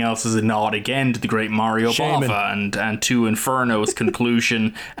 if nothing else, is a nod again to the great Mario Bava and to Inferno's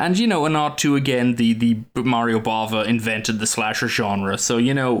conclusion, and, you know, a nod to, again, the Mario Bava invented the slasher genre. So,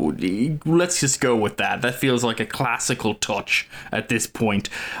 you know, let's just go with that. That feels like a classical touch at this point.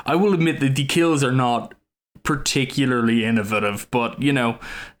 I will admit that the kills are not particularly innovative, but, you know,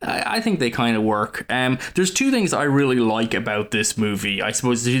 I think they kind of work. There's 2 things I really like about this movie. I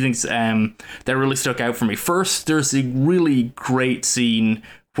suppose 2 things that really stuck out for me. First, there's a really great scene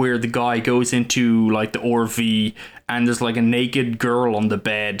where the guy goes into like the RV and there's like a naked girl on the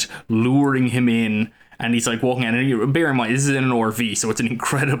bed luring him in. And he's like walking in, and bear in mind, this is in an RV, so it's an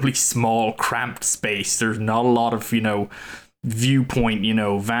incredibly small, cramped space. There's not a lot of, you know, viewpoint, you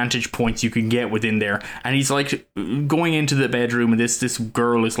know, vantage points you can get within there. And he's like going into the bedroom, and this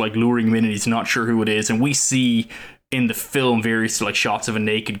girl is like luring him in, and he's not sure who it is. And we see in the film various like shots of a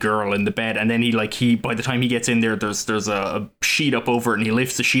naked girl in the bed, and then he by the time he gets in there, there's a sheet up over it, and he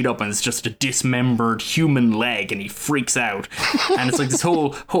lifts the sheet up, and it's just a dismembered human leg, and he freaks out. And it's like this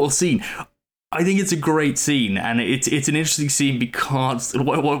whole scene. I think it's a great scene, and it's an interesting scene because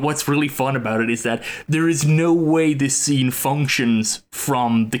what's really fun about it is that there is no way this scene functions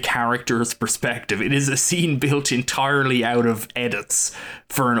from the character's perspective. It is a scene built entirely out of edits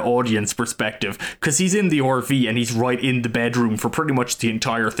for an audience perspective, because he's in the RV and he's right in the bedroom for pretty much the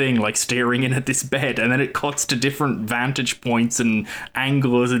entire thing, like staring in at this bed, and then it cuts to different vantage points and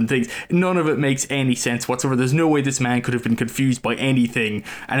angles and things. None of it makes any sense whatsoever. There's no way this man could have been confused by anything,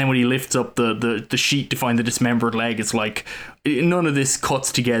 and then when he lifts up the sheet to find the dismembered leg, it's like none of this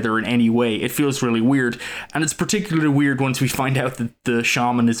cuts together in any way. It feels really weird, and it's particularly weird once we find out that the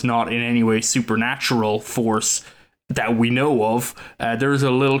shaman is not in any way supernatural force that we know of. There's a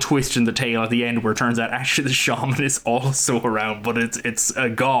little twist in the tale at the end where it turns out actually the shaman is also around, but it's a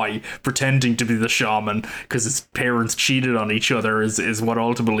guy pretending to be the shaman because his parents cheated on each other is what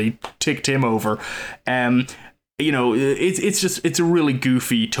ultimately ticked him over. You know, it's a really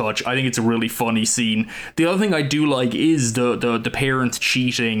goofy touch. I think it's a really funny scene. The other thing I do like is the parents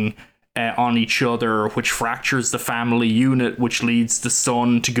cheating on each other, which fractures the family unit, which leads the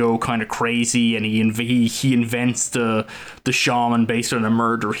son to go kind of crazy, and he invents the shaman based on a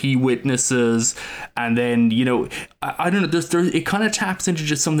murder he witnesses. And then, you know, I don't know, it kind of taps into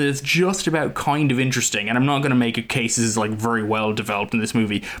just something that's just about kind of interesting, and I'm not going to make a case this is like very well developed in this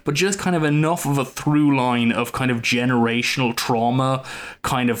movie, but just kind of enough of a through line of kind of generational trauma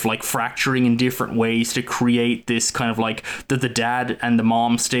kind of like fracturing in different ways to create this kind of like that the dad and the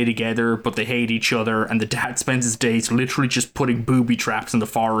mom stay together but they hate each other, and the dad spends his days literally just putting booby traps in the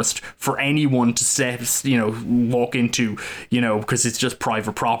forest for anyone to walk into, you know, because it's just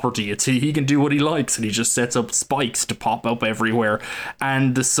private property. He can do what he likes, and he just sets up spikes to pop up everywhere.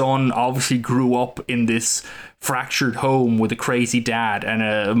 And the son obviously grew up in this fractured home with a crazy dad and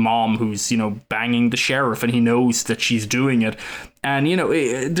a mom who's, you know, banging the sheriff, and he knows that she's doing it. And, you know,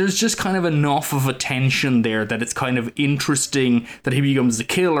 there's just kind of enough of a tension there that it's kind of interesting that he becomes the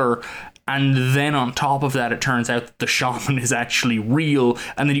killer. And then on top of that, it turns out that the shaman is actually real.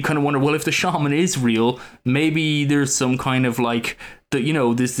 And then you kind of wonder, well, if the shaman is real, maybe there's some kind of like, you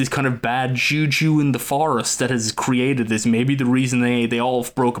know, this kind of bad juju in the forest that has created this. Maybe the reason they all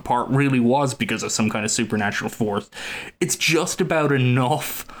broke apart really was because of some kind of supernatural force. It's just about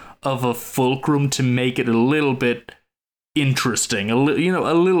enough of a fulcrum to make it a little bit interesting, a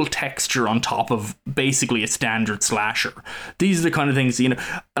little texture on top of basically a standard slasher. These are the kind of things, you know,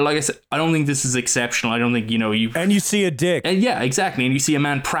 like I said, I don't think this is exceptional. I don't think, you know, you see a dick. And yeah, exactly. And you see a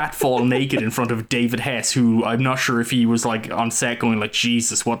man pratfall naked in front of David Hess, who I'm not sure if he was like on set going like,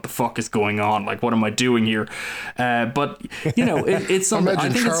 Jesus, what the fuck is going on? Like, what am I doing here? But, you know, it's something. I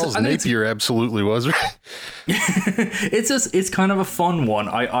imagine Charles Napier absolutely was, right? It's kind of a fun one,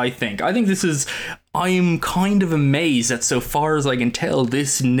 I think. I think this is, I'm kind of amazed that so far as I can tell,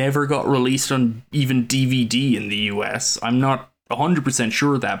 this never got released on even DVD in the US. I'm not 100%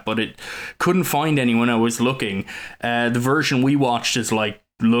 sure of that, but it couldn't find any when I was looking. The version we watched is like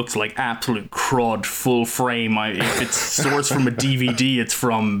looks like absolute crud, full frame. If it's sourced from a DVD, it's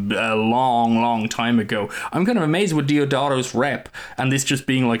from a long time ago. I'm kind of amazed with Deodato's rep, and this just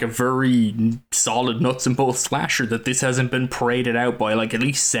being like a very solid nuts and bolts slasher, that this hasn't been paraded out by like at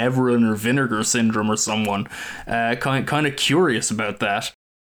least Severin or Vinegar Syndrome or someone. Kind of curious about that.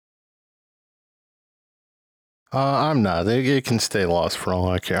 I'm not. It can stay lost for all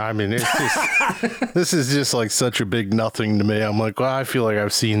I care. I mean, it's just, this is just like such a big nothing to me. I'm like, well, I feel like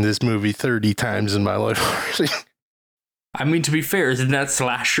I've seen this movie 30 times in my life. I mean, to be fair, isn't that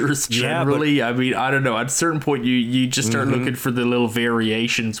slashers generally? Yeah, I mean, I don't know. At a certain point, you just start looking for the little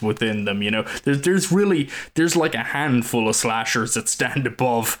variations within them. You know, there's like a handful of slashers that stand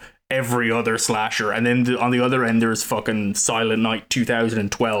above every other slasher, and then on the other end, there's fucking Silent Night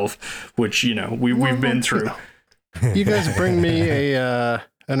 2012, which we've been through. You guys bring me an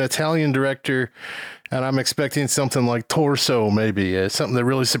Italian director, and I'm expecting something like Torso, maybe something that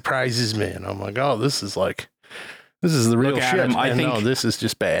really surprises me, and I'm like, oh, this is the real shit. Adam, no, this is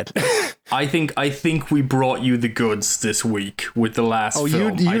just bad. I think we brought you the goods this week with the last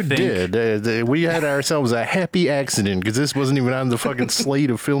film. You did. We had ourselves a happy accident because this wasn't even on the fucking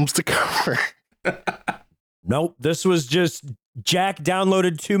slate of films to cover. Nope, this was just Jack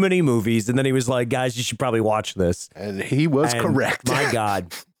downloaded too many movies, and then he was like, guys, you should probably watch this. And he was correct. My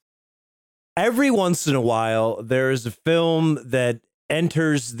God. Every once in a while, there is a film that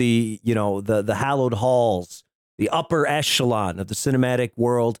enters the hallowed halls, the upper echelon of the cinematic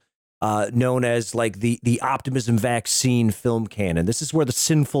world, known as like the optimism vaccine film canon. This is where the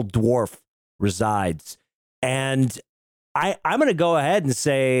Sinful Dwarf resides. And I'm going to go ahead and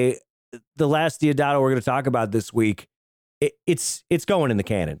say the last Deodato we're going to talk about this week, it's going in the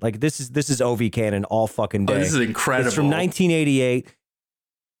canon. Like this is OV canon all fucking day. Oh, this is incredible. It's from 1988.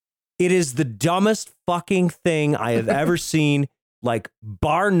 It is the dumbest fucking thing I have ever seen, like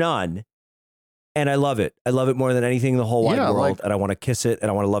bar none. And I love it. I love it more than anything in the whole wide world. And I want to kiss it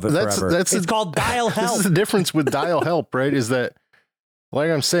and I want to love it forever. It's called Dial Help. This is the difference with Dial Help, right? Is that, like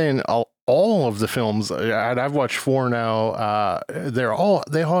I'm saying, all of the films, and I've watched 4 now, they all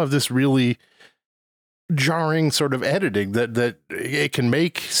have this really jarring sort of editing that it can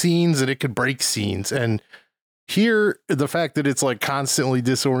make scenes and it can break scenes. And here, the fact that it's like constantly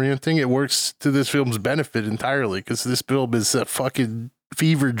disorienting, it works to this film's benefit entirely, because this film is a fucking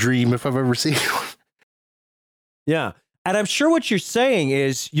fever dream if I've ever seen one. Yeah. And I'm sure what you're saying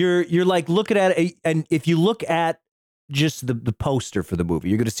is you're like looking at it, and if you look at just the poster for the movie,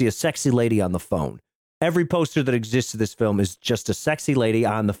 you're going to see a sexy lady on the phone. Every poster that exists in this film is just a sexy lady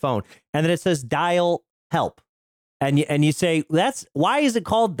on the phone. And then it says Dial Help. And you say, why is it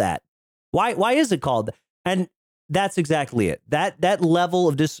called that? Why is it called that? And that's exactly it. That level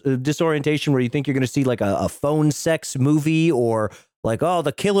of disorientation where you think you're going to see like a phone sex movie, or like, oh,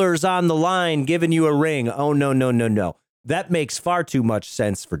 the killer's on the line giving you a ring. Oh, no. That makes far too much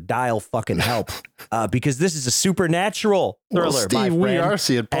sense for Dial fucking Help, because this is a supernatural thriller. Well, Steve, we are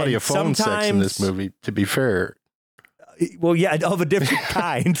seeing plenty of phone sex in this movie, to be fair. Well, yeah, of a different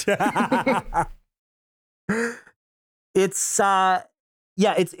kind. It's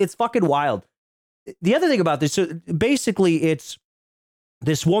fucking wild. The other thing about this, so basically it's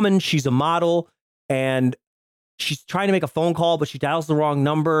this woman, she's a model, and she's trying to make a phone call, but she dials the wrong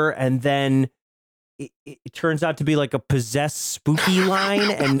number, and then it turns out to be like a possessed spooky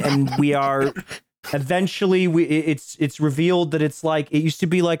line, and we are eventually it's revealed that it's like, it used to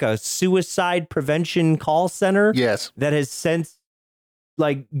be like a suicide prevention call center. Yes. That has since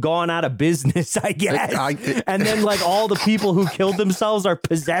like gone out of business, I guess. And then like all the people who killed themselves are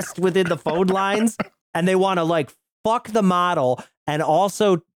possessed within the phone lines, and they want to like fuck the model and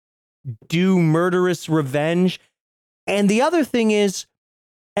also do murderous revenge. And the other thing is,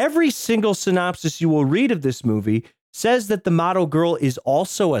 every single synopsis you will read of this movie says that the model girl is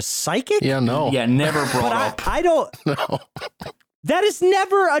also a psychic. Yeah, no. Yeah, never brought up. I don't. No. That is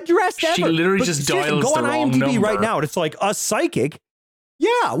never addressed ever. She literally just dials go the on wrong IMDb number right now, and it's like a psychic.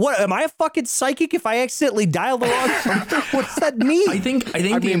 Yeah, what am I, a fucking psychic if I accidentally dial the wrong number? What does that mean? I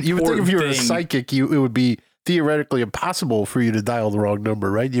mean, you would think if you were a psychic, it would be theoretically impossible for you to dial the wrong number,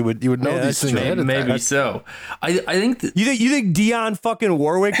 right? You would know these things ahead of time. Maybe so. I think you think Dionne fucking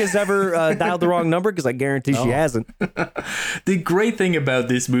Warwick has ever dialed the wrong number? Because I guarantee she hasn't. The great thing about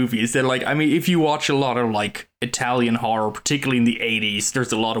this movie is that, like, I mean, if you watch a lot of like Italian horror, particularly in the 80s,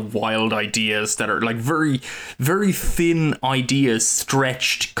 there's a lot of wild ideas that are like very, very thin ideas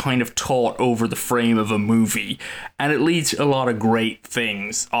stretched, kind of taut over the frame of a movie, and it leads to a lot of great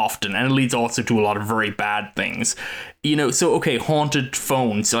things often, and it leads also to a lot of very bad things. You know, so okay, haunted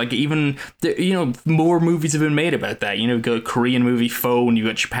phones. Like even more movies have been made about that. You know, you got a Korean movie Phone. You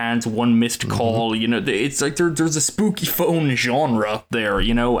got Japan's One Missed Call. You know, it's like there's a spooky phone genre there.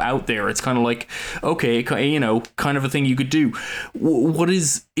 You know, out there. It's kind of like okay, you know, kind of a thing you could do. What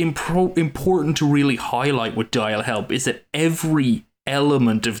is important to really highlight with Dial Help is that every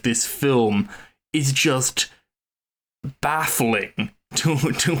element of this film is just baffling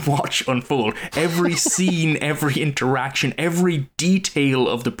to watch unfold. Every scene, every interaction, every detail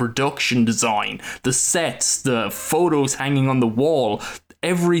of the production design, the sets, the photos hanging on the wall,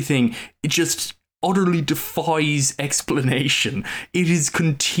 everything, it just utterly defies explanation. It is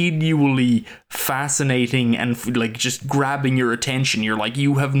continually fascinating and like just grabbing your attention. You're like,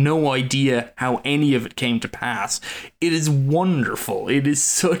 you have no idea how any of it came to pass. It is wonderful. It is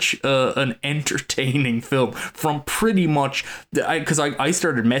such an entertaining film from pretty much because I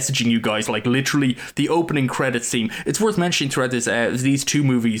started messaging you guys like literally the opening credits theme. It's worth mentioning throughout this these two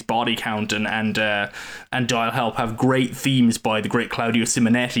movies, Body Count and Dial Help, have great themes by the great Claudio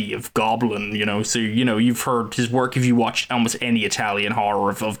Simonetti of Goblin. You know, so you know you've heard his work if you watched almost any Italian horror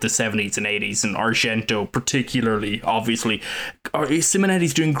of the 70s and 80s, and Argento particularly. Obviously,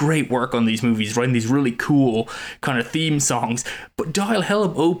 Simonetti's doing great work on these movies, writing these really cool kind of theme songs. But Dial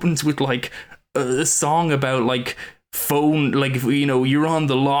Help opens with like a song about like phone, like, you know, you're on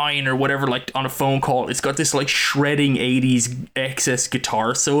the line or whatever, like on a phone call. It's got this like shredding 80s excess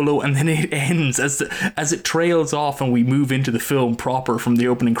guitar solo, and then it ends as it trails off and we move into the film proper from the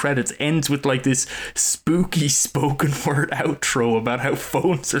opening credits, ends with like this spooky spoken word outro about how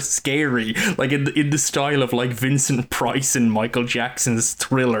phones are scary, like in the style of like Vincent Price and Michael Jackson's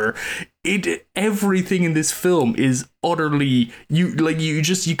Thriller. Everything in this film is utterly,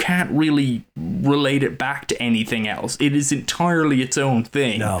 you can't really relate it back to anything else. It is entirely its own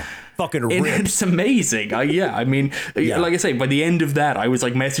thing. No. Fucking rips. It's amazing. I mean, like I say, by the end of that, I was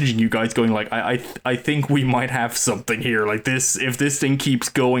like messaging you guys going like, I think we might have something here. Like this, if this thing keeps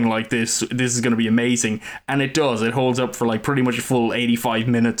going like this is going to be amazing. And it does. It holds up for like pretty much a full 85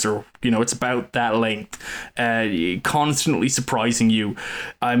 minutes, or, you know, it's about that length. Constantly surprising you.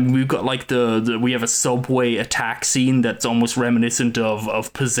 We've got like we have a subway attack scene that's almost reminiscent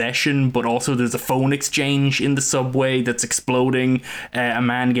of Possession, but also there's a phone exchange in the subway that's exploding. A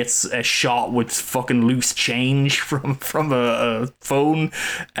man gets shot with fucking loose change from a phone.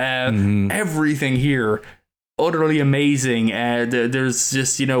 Everything here utterly amazing. There's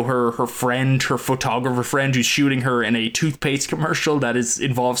just, you know, her photographer friend who's shooting her in a toothpaste commercial that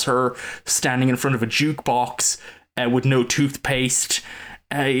involves her standing in front of a jukebox with no toothpaste.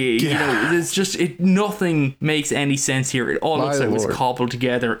 You know, there's just nothing makes any sense here. It all looks like it was cobbled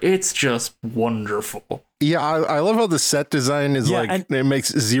together. It's just wonderful. Yeah, I love how the set design is it makes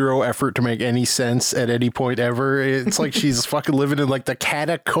zero effort to make any sense at any point ever. It's like she's fucking living in like the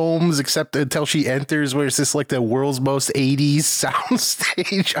catacombs, except until she enters, where it's just like the world's most 80s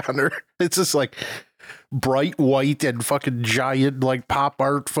soundstage on her. It's just like bright white and fucking giant like pop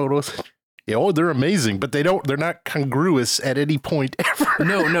art photos. Oh, they're amazing, but they're not congruous at any point ever.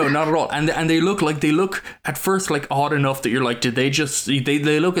 No, not at all. And they look at first like odd enough that you're like, did they just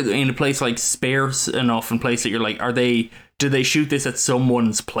they look at in a place like sparse enough in place that you're like, did they shoot this at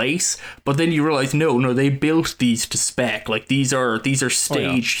someone's place? But then you realize no, they built these to spec. Like these are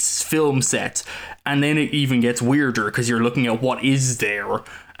staged film sets. And then it even gets weirder because you're looking at what is there,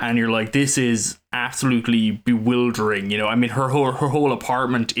 and you're like, this is absolutely bewildering. You know, I mean, her whole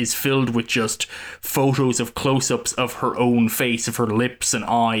apartment is filled with just photos of close-ups of her own face, of her lips and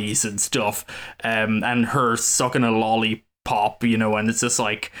eyes and stuff, and her sucking a lollipop, you know, and it's just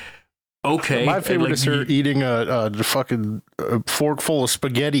like, okay. My favorite is her eating a fucking fork full of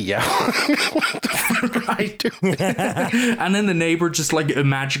spaghetti. Yeah. What the fuck are I doing? And then the neighbor just like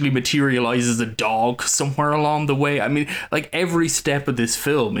magically materializes a dog somewhere along the way. I mean, like every step of this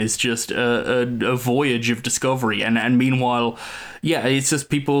film is just a voyage of discovery. And meanwhile, yeah, it's just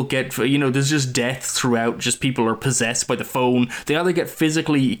people get, you know, there's just death throughout. Just people are possessed by the phone. They either get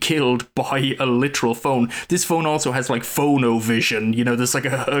physically killed by a literal phone. This phone also has like phono-vision. You know, there's like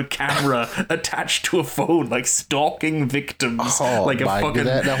a camera attached to a phone, like stalking victims. Like a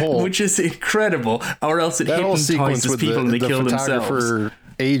fucking, which is incredible. Or else it hypnotizes people and they kill themselves.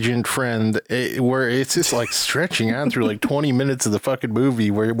 Agent friend, where it's just like stretching on through like 20 minutes of the fucking movie,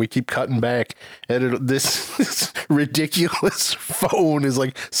 where we keep cutting back, and this ridiculous phone is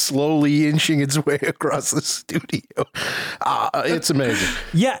like slowly inching its way across the studio. It's amazing.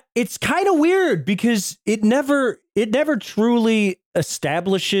 Yeah, it's kind of weird because it never truly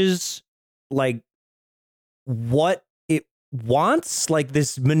establishes like what it wants, like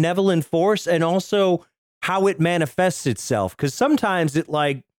this malevolent force, and also how it manifests itself. Because sometimes it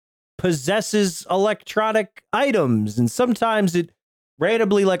like possesses electronic items, and sometimes it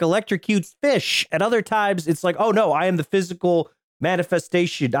randomly like electrocutes fish. At other times it's like, oh no, I am the physical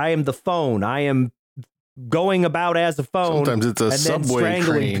manifestation. I am the phone. I am going about as a phone. Sometimes it's a and then subway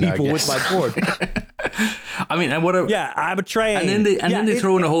strangling train, I people with guess. my cord. I mean, and what a, Yeah, I'm a train. and then they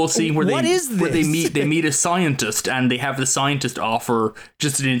throw in a whole scene where what they is where they this? meet a scientist, and they have the scientist offer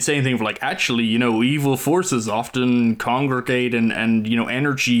just an insane thing of like, actually, you know, evil forces often congregate, and you know,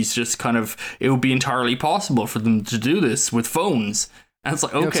 energies just kind of, it would be entirely possible for them to do this with phones. And it's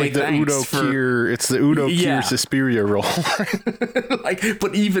like, okay, It's like the thanks Udo for Kier. It's the Udo Yeah. Kier Suspiria role. like,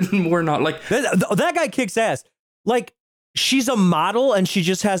 but even more not like. That guy kicks ass. Like, she's a model and she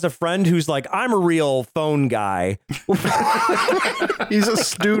just has a friend who's like, I'm a real phone guy. He's a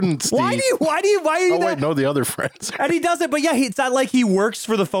student, Steve. Why are you Oh, that? wait, no, the other friends. And he does it, but yeah, it's not like he works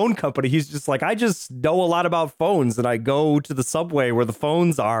for the phone company. He's just like, I just know a lot about phones, and I go to the subway where the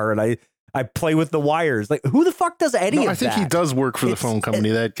phones are, and I play with the wires. Like, who the fuck does any No, of I think that? he does work for the phone company,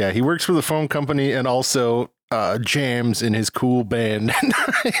 that guy. He works for the phone company and also jams in his cool band.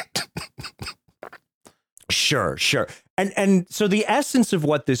 Sure. And so the essence of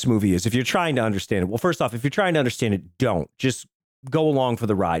what this movie is, if you're trying to understand it, well, first off, if you're trying to understand it, don't. Just go along for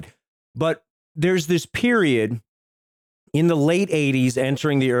the ride. But there's this period in the late 80s,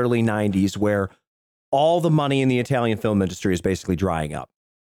 entering the early 90s, where all the money in the Italian film industry is basically drying up.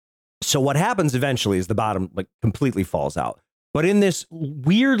 So what happens eventually is the bottom like completely falls out. But in this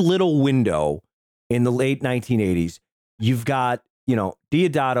weird little window in the late 1980s, you've got, you know,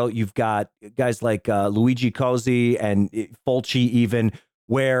 Deodato, you've got guys like Luigi Cozzi and Fulci even,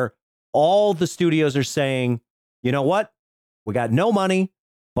 where all the studios are saying, you know what? We got no money,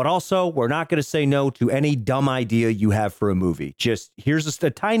 but also we're not going to say no to any dumb idea you have for a movie. Just here's just a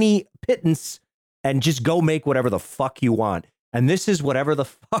tiny pittance and just go make whatever the fuck you want. And this is whatever the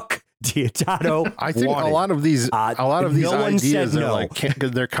fuck Deodato I think wanted. a lot of these no one ideas said are no. like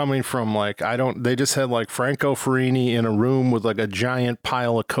they're coming from like they just had like Franco Ferrini in a room with like a giant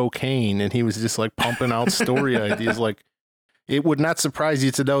pile of cocaine, and he was just like pumping out story ideas. Like, it would not surprise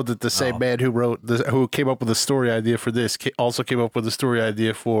you to know that the same man who came up with the story idea for this also came up with the story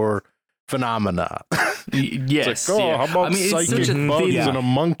idea for Phenomena. Yes, It's like, how about I mean, it's psychic such a bugs thin. and a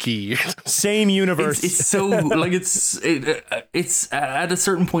monkey? Same universe. It's so like it's at a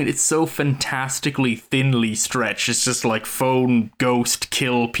certain point it's so fantastically thinly stretched. It's just like phone, ghost,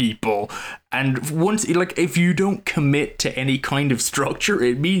 kill people, and once like if you don't commit to any kind of structure,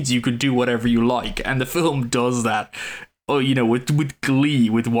 it means you could do whatever you like, and the film does that. Oh, you know, with glee,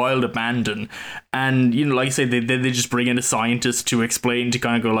 with wild abandon. And, you know, like I say, they just bring in a scientist to explain, to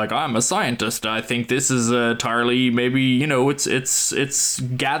kind of go like, I'm a scientist. I think this is entirely, maybe, you know, it's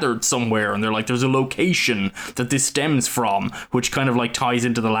gathered somewhere. And they're like, there's a location that this stems from, which kind of like ties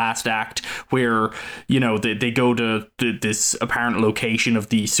into the last act where, you know, they go to this apparent location of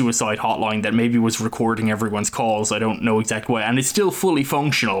the suicide hotline that maybe was recording everyone's calls. I don't know exactly why. And it's still fully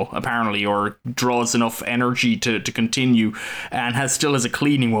functional, apparently, or draws enough energy to continue, and still has a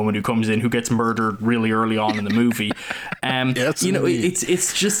cleaning woman who comes in who gets murdered really early on in the movie. Yes, you know, indeed.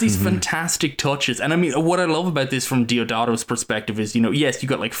 it's just these fantastic touches. And I mean, what I love about this from Deodato's perspective is, you know, yes, you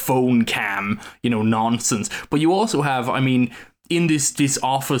got like phone cam, you know, nonsense, but you also have, I mean, in this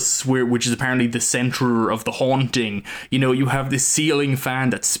office which is apparently the center of the haunting, you know, you have this ceiling fan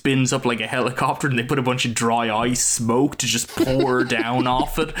that spins up like a helicopter, and they put a bunch of dry ice smoke to just pour down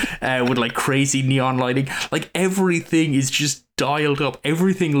off it with like crazy neon lighting. Like, everything is just dialed up.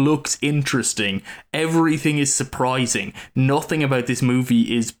 Everything looks interesting. Everything is surprising. Nothing about this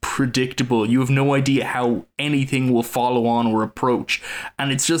movie is predictable. You have no idea how anything will follow on or approach.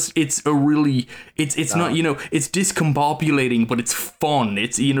 And it's not, you know, it's discombobulating, but it's fun.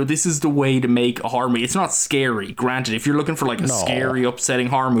 It's, you know, this is the way to make a horror movie. It's not scary. Granted, if you're looking for like a scary, upsetting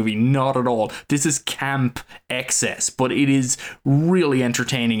horror movie, not at all. This is camp excess, but it is really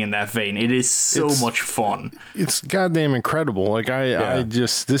entertaining in that vein. It is so much fun. It's goddamn incredible. Like,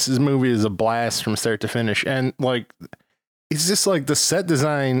 this movie is a blast from start to finish. And like, it's just like the set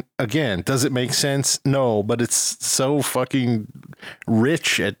design, again, does it make sense? No, but it's so fucking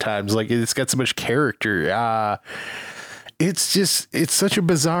rich at times. Like, it's got so much character. It's such a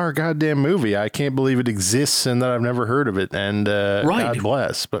bizarre goddamn movie. I can't believe it exists and that I've never heard of it. And Right. God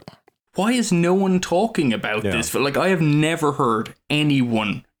bless. But why is no one talking about this? Like, I have never heard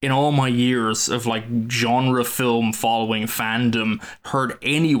anyone in all my years of like genre film following fandom heard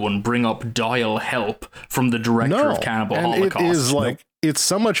anyone bring up Dial Help from the director of Cannibal Holocaust. It is like, it's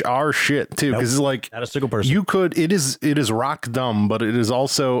so much our shit too, because it's like, Not a single person. it is rock dumb, but it is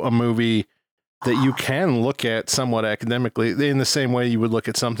also a movie that you can look at somewhat academically in the same way you would look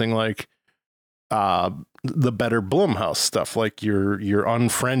at something like the better Blumhouse stuff, like your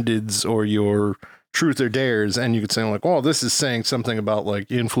Unfriendeds or your Truth or Dares, and you could say like, oh, this is saying something about like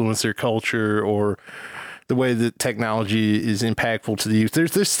influencer culture or the way that technology is impactful to the youth.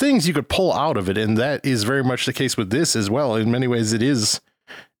 There's things you could pull out of it, and that is very much the case with this as well. In many ways, it is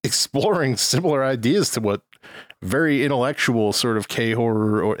exploring similar ideas to what very intellectual sort of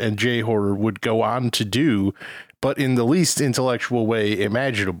K-horror and J-horror would go on to do, but in the least intellectual way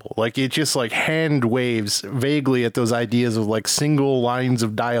imaginable. Like, it just like hand waves vaguely at those ideas of like single lines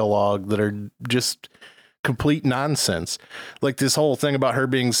of dialogue that are just complete nonsense. Like this whole thing about her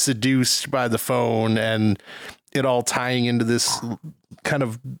being seduced by the phone and it all tying into this kind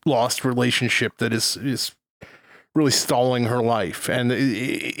of lost relationship that is really stalling her life. And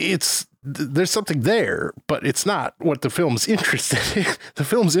there's something there, but it's not what the film's interested in. The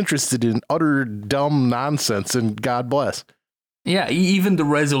film's interested in utter dumb nonsense, and God bless. Yeah, even the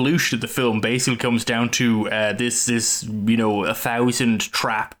resolution of the film basically comes down to this 1,000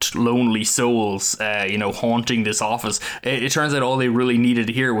 trapped, lonely souls, haunting this office. It turns out all they really needed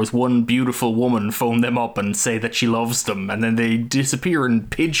to hear was one beautiful woman phone them up and say that she loves them, and then they disappear in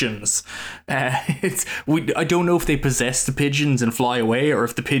pigeons. I don't know if they possess the pigeons and fly away, or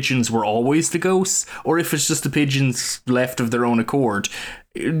if the pigeons were always the ghosts, or if it's just the pigeons left of their own accord.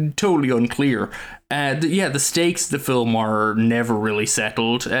 Totally unclear. The stakes of the film are never really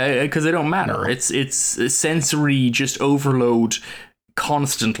settled because they don't matter. No. It's sensory just overload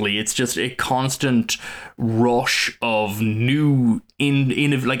constantly. It's just a constant rush of new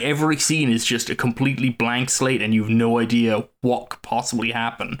like every scene is just a completely blank slate, and you've no idea what could possibly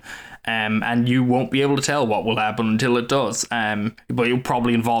happen. And you won't be able to tell what will happen until it does. But it'll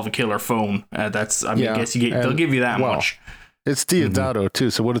probably involve a killer phone. I guess they'll give you that much. It's Deodato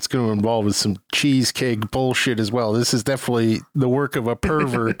too, so what it's going to involve is some cheesecake bullshit as well. This is definitely the work of a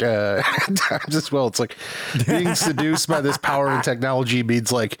pervert as well. It's like being seduced by this power and technology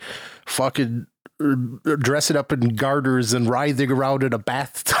means like fucking dressing up in garters and writhing around in a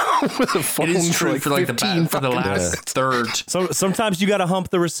bathtub with a phone. It is true for the last third. So sometimes you got to hump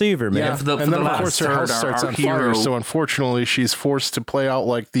the receiver, man. Yeah, and then of course her house starts on fire. So unfortunately, she's forced to play out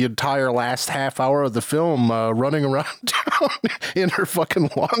like the entire last half hour of the film running around town in her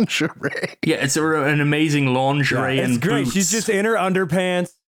fucking lingerie. Yeah, it's an amazing lingerie and it's great. boots. She's just in her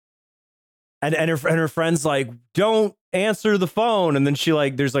underpants, and her friend's like, "Don't answer the phone," and then she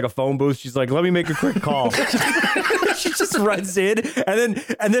like, there's like a phone booth. She's like, "Let me make a quick call." She just runs in,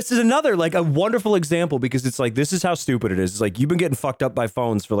 and this is another like a wonderful example, because it's like, this is how stupid it is. It's like, you've been getting fucked up by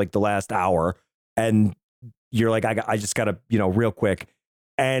phones for like the last hour, and you're like, I just gotta, real quick.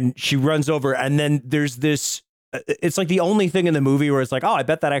 And she runs over, and then there's this. It's like the only thing in the movie where it's like, oh, I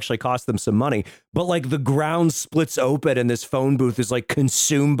bet that actually cost them some money. But like the ground splits open and this phone booth is like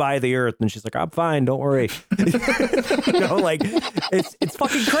consumed by the earth. And she's like, I'm fine, don't worry. Like it's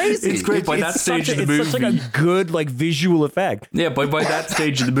fucking crazy. It's great by that stage of the movie. It's such like a good like visual effect. Yeah, by that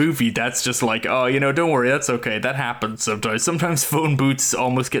stage of the movie, that's just like, oh, don't worry, that's okay. That happens sometimes. Sometimes phone booths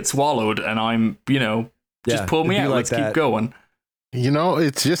almost get swallowed, and I'm, just pull me out. Like Let's keep going.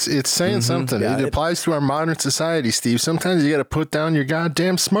 It's saying something. It applies to our modern society, Steve. Sometimes you got to put down your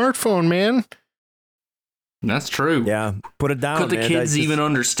goddamn smartphone, man. That's true. Yeah, put it down. Could the kids even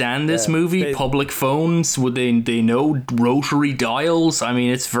understand this movie? Public phones? Would they know rotary dials? I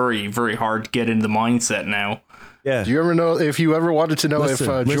mean, it's very, very hard to get in the mindset now. Yeah. Do you ever know if you ever wanted to know if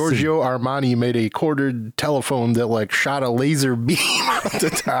Giorgio Armani made a quartered telephone that like shot a laser beam at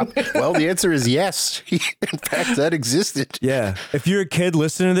the top? Well, the answer is yes. In fact, that existed. Yeah. If you're a kid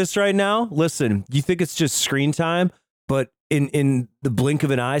listening to this right now, listen, you think it's just screen time, but in the blink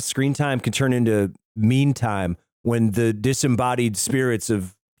of an eye, screen time can turn into mean time when the disembodied spirits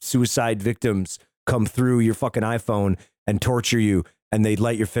of suicide victims come through your fucking iPhone and torture you. And they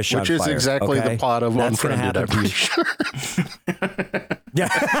light your fish on fire. Which is exactly the plot of Unfriended, I'm pretty sure. Yeah.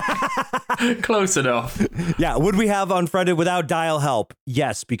 Close enough. Yeah. Would we have Unfriended without Dial Help?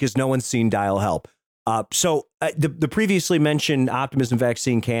 Yes, because no one's seen Dial Help. So the previously mentioned Optimism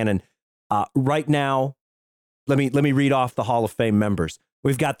Vaccine canon, right now, let me read off the Hall of Fame members.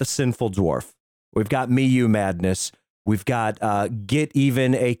 We've got the Sinful Dwarf. We've got Me You Madness. We've got Get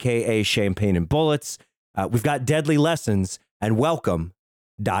Even, a.k.a. Champagne and Bullets. We've got Deadly Lessons. And welcome,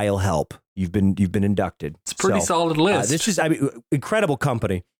 Dial Help. You've been inducted. It's a pretty solid list. This is incredible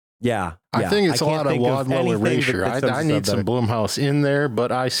company. Yeah. I think it's a lot of Wadlow erasure. I need some Blumhouse in there,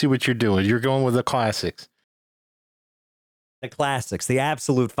 but I see what you're doing. You're going with the classics. The classics, the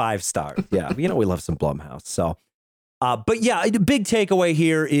absolute 5 stars. Yeah, we love some Blumhouse. So But yeah, the big takeaway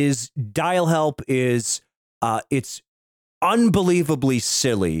here is Dial Help is it's unbelievably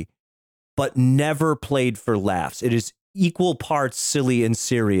silly, but never played for laughs. It is equal parts silly and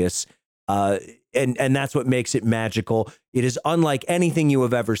serious. And that's what makes it magical. It is unlike anything you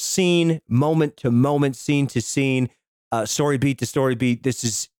have ever seen, moment to moment, scene to scene, story beat to story beat. This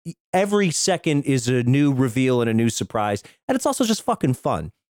is every second is a new reveal and a new surprise. And it's also just fucking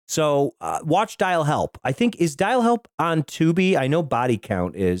fun. So watch Dial Help. I think, is Dial Help on Tubi? I know Body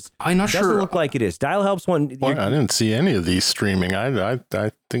Count is. I'm not sure. Doesn't look like it is. Dial Help's one. Well, I didn't see any of these streaming. I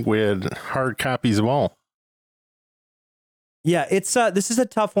think we had hard copies of all. Yeah, it's this is a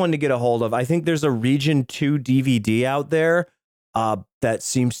tough one to get a hold of. I think there's a Region 2 DVD out there that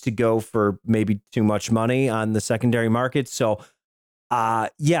seems to go for maybe too much money on the secondary market. So,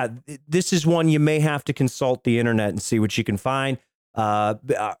 yeah, this is one you may have to consult the internet and see what you can find.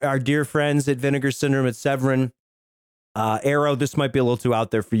 Our dear friends at Vinegar Syndrome at Severin, Arrow, this might be a little too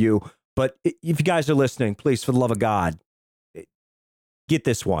out there for you, but if you guys are listening, please, for the love of God, get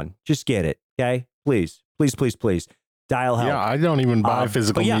this one. Just get it, okay? Please, please, please, please. Dial Help. Yeah, I don't even buy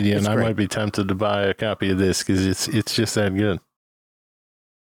physical media, and I great. might be tempted to buy a copy of this because it's just that good.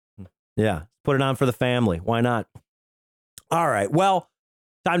 Yeah, put it on for the family. Why not? All right, well,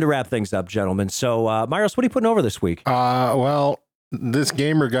 time to wrap things up, gentlemen. So, Myros, what are you putting over this week? Well, this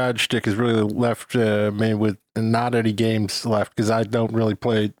gamer god shtick has really left me with not any games left because I don't really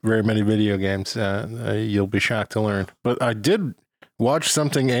play very many video games. You'll be shocked to learn. But I did watch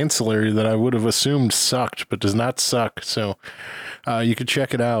something ancillary that I would have assumed sucked, but does not suck. So you could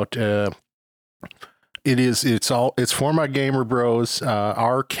check it out. It's for my gamer bros.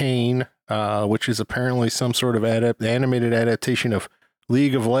 Arcane, which is apparently some sort of animated adaptation of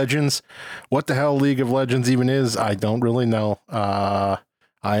League of Legends. What the hell League of Legends even is, I don't really know. I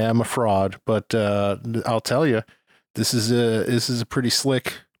am a fraud, but I'll tell you, this is a pretty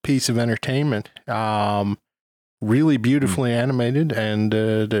slick piece of entertainment. Really beautifully animated, and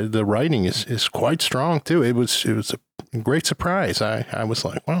the writing is quite strong too. It was a great surprise. I was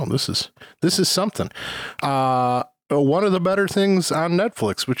like, wow, this is something. One of the better things on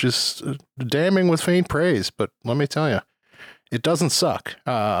Netflix, which is damning with faint praise, but let me tell you, it doesn't suck.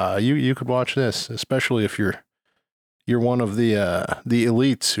 You could watch this, especially if you're one of the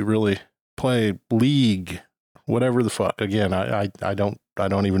elites who really play League, whatever the fuck. Again, I don't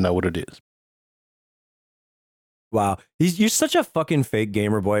even know what it is. Wow. You're such a fucking fake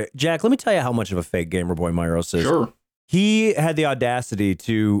gamer boy. Jack, let me tell you how much of a fake gamer boy Myros is. Sure. He had the audacity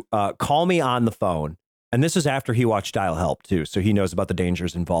to call me on the phone. And this is after he watched Dial Help, too. So he knows about the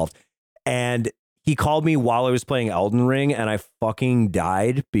dangers involved. And he called me while I was playing Elden Ring, and I fucking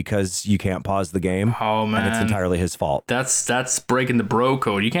died because you can't pause the game. Oh, man. And it's entirely his fault. That's breaking the bro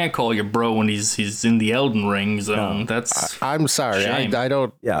code. You can't call your bro when he's in the Elden Ring zone. No. I'm sorry. Shame. I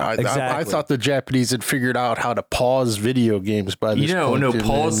don't. Yeah, exactly. I thought the Japanese had figured out how to pause video games by this point. No,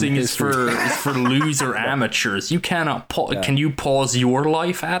 pausing is for loser amateurs. You cannot pause. Yeah. Can you pause your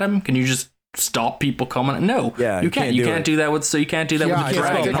life, Adam? Can you just stop people coming? No, yeah, you can't. You can't do that with. So you can't do that with the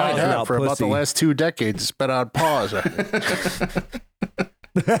Dragon. I have for about the last 2 decades. It's been on pause.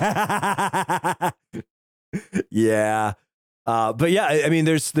 Yeah. But yeah, I mean,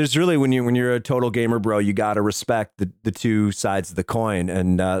 there's really when you're a total gamer bro, you got to respect the two sides of the coin.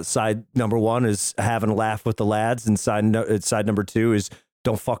 And side number one is having a laugh with the lads, and side number two is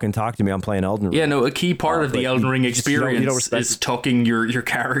don't fucking talk to me. I'm playing Elden Ring. Yeah, no, a key part of the Elden Ring experience is tucking your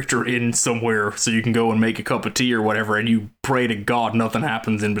character in somewhere so you can go and make a cup of tea or whatever, and you pray to God nothing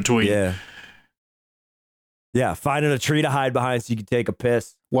happens in between. Yeah. Yeah, finding a tree to hide behind so you can take a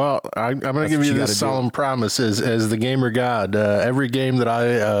piss. Well, I'm going to give you this solemn promise as the gamer god. Every game that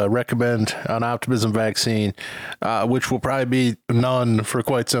I recommend on Optimism Vaccine, which will probably be none for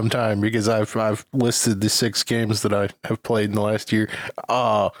quite some time because I've listed the 6 games that I have played in the last year,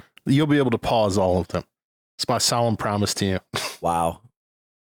 you'll be able to pause all of them. It's my solemn promise to you. Wow.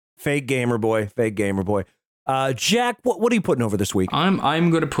 Fake gamer boy. Jack, what are you putting over this week? I'm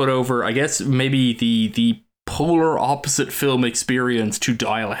going to put over, I guess, maybe the polar opposite film experience to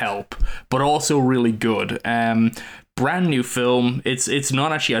Dial Help, but also really good. Brand new film. It's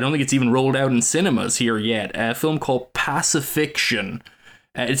not actually, I don't think it's even rolled out in cinemas here yet. A film called Pacifiction.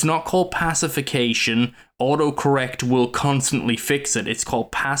 It's not called Pacification autocorrect will constantly fix it. It's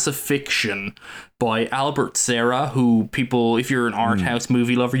called Pacifiction by Albert Serra, who people, if you're an art house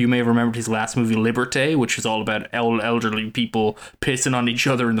movie lover, you may have remembered his last movie, Liberté, which was all about elderly people pissing on each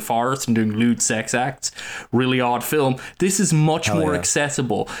other in the forest and doing lewd sex acts. Really odd film. This is much more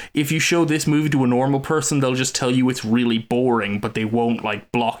accessible. If you show this movie to a normal person, they'll just tell you it's really boring, but they won't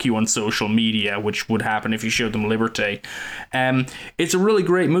like block you on social media, which would happen if you showed them Liberté. It's a really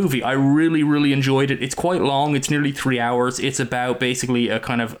great movie. I really, really enjoyed it. It's quite long. It's nearly 3 hours. It's about basically a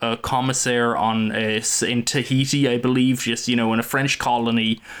kind of a commissaire in Tahiti, I believe, just, you know, in a French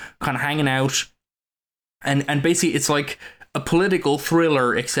colony, kind of hanging out. And basically it's like a political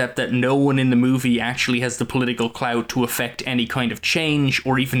thriller, except that no one in the movie actually has the political clout to affect any kind of change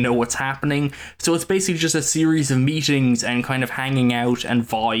or even know what's happening. So it's basically just a series of meetings and kind of hanging out and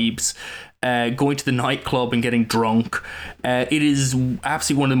vibes. Going to the nightclub and getting drunk. It is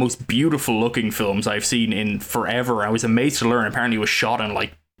absolutely one of the most beautiful looking films I've seen in forever. I was amazed to learn apparently it was shot on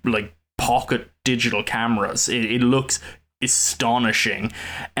like pocket digital cameras. It looks astonishing.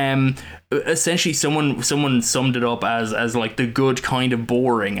 Essentially someone summed it up as like the good kind of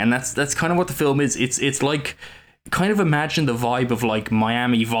boring, and that's kind of what the film is. It's like, kind of imagine the vibe of like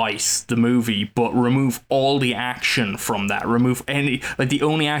Miami Vice, the movie, but remove all the action from that. Remove any, like, the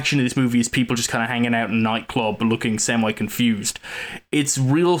only action in this movie is people just kind of hanging out in a nightclub looking semi-confused. It's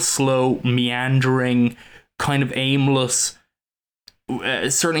real slow, meandering, kind of aimless.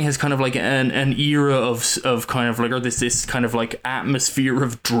 It certainly has kind of like an era of kind of like, or this kind of like atmosphere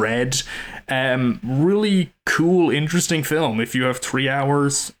of dread. Really cool, interesting film if you have 3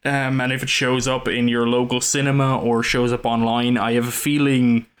 hours, and if it shows up in your local cinema or shows up online. I have a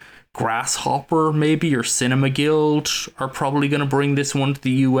feeling Grasshopper maybe or Cinema Guild are probably going to bring this one to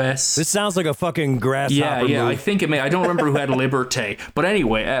the US. This sounds like a fucking Grasshopper Yeah, move. I think it may. I don't remember who had Liberté, but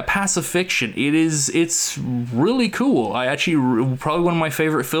anyway, Pacifiction. It's really cool. I actually, probably one of my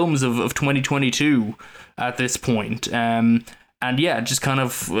favorite films of 2022 at this point. And yeah, just kind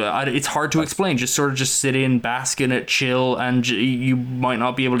of, it's hard to explain. Just sort of just sit in, bask in it, chill, and you might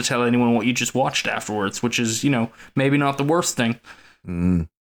not be able to tell anyone what you just watched afterwards, which is, you know, maybe not the worst thing.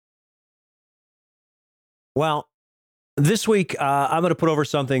 Well, this week, I'm going to put over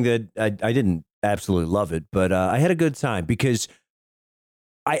something that I didn't absolutely love it, but I had a good time because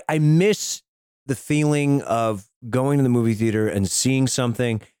I miss the feeling of going to the movie theater and seeing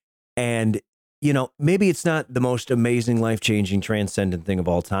something, and, you know, maybe it's not the most amazing, life-changing, transcendent thing of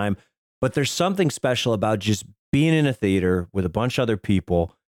all time, but there's something special about just being in a theater with a bunch of other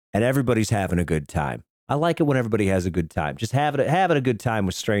people and everybody's having a good time. I like it when everybody has a good time. Just having a good time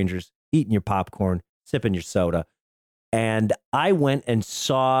with strangers, eating your popcorn, sipping your soda. And I went and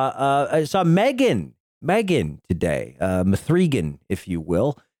saw Megan today, Mithrigan, if you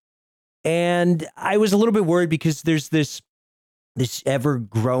will. And I was a little bit worried because there's this ever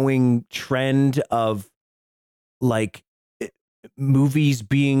growing trend of like movies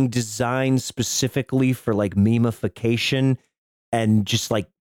being designed specifically for like memification and just like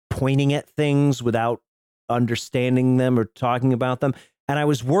pointing at things without understanding them or talking about them. And I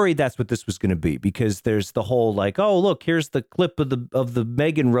was worried that's what this was going to be, because there's the whole like, oh, look, here's the clip of the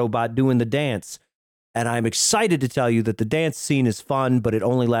Megan robot doing the dance. And I'm excited to tell you that the dance scene is fun, but it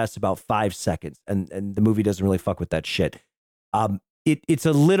only lasts about 5 seconds. And the movie doesn't really fuck with that shit.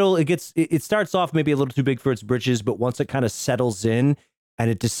 It starts off maybe a little too big for its britches, but once it kind of settles in and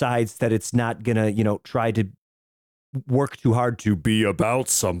it decides that it's not going to, you know, try to work too hard to be about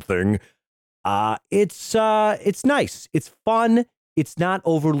something, it's nice. It's fun. It's not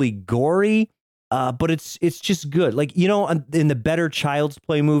overly gory, but it's just good. Like, you know, in the better Child's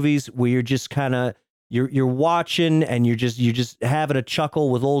Play movies where you're just kind of, you're watching and you're just having a chuckle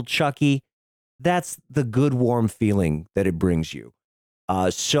with old Chucky. That's the good, warm feeling that it brings you.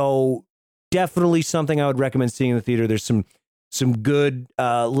 So definitely something I would recommend seeing in the theater. There's some good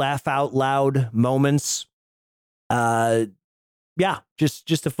laugh out loud moments. Yeah,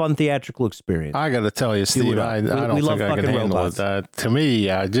 just a fun theatrical experience. I got to tell you, Steve, I don't think I can handle robots. It. To me,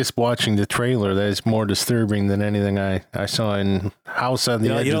 just watching the trailer, that is more disturbing than anything I saw in House on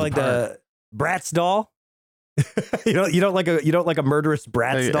the Edge of the Park. The Bratz doll? you don't like a murderous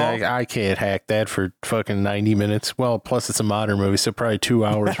Bratz doll? I can't hack that for fucking 90 minutes. Well, plus it's a modern movie, so probably 2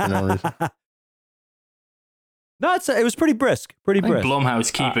 hours for no reason. No, it was pretty brisk.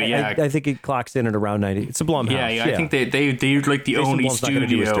 Blumhouse keep it, yeah. I think it clocks in at around 90. It's a Blumhouse. Yeah. I think they're like the only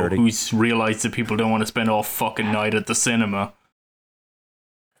studio who's realized that people don't want to spend all fucking night at the cinema.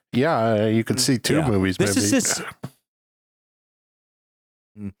 Yeah, you could see two movies. This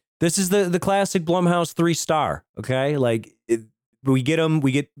is the classic Blumhouse 3-star. Okay, like we get them.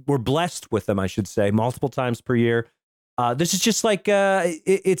 We're blessed with them, I should say, multiple times per year. This is just like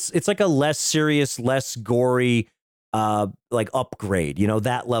it's like a less serious, less gory, like upgrade. You know,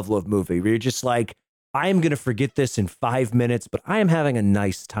 that level of movie where you're just like, I am going to forget this in 5 minutes, but I am having a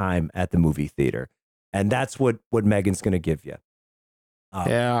nice time at the movie theater, and that's what Megan's going to give you.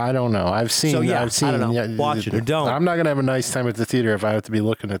 Yeah, I don't know. I've seen. I don't know. Yeah, watch it or don't. I'm not gonna have a nice time at the theater if I have to be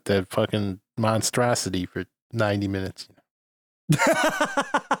looking at that fucking monstrosity for 90 minutes.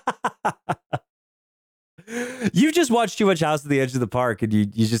 You've just watched too much House at the Edge of the Park, and you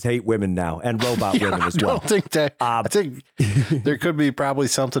just hate women now, and robot women as well. I don't think that. I think there could be probably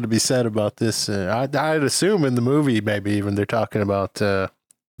something to be said about this. I'd assume in the movie, maybe even they're talking about the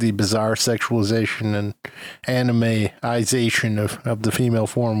bizarre sexualization and animeization of the female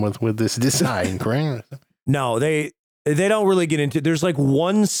form with this design, correct? No, they don't really get into. There's like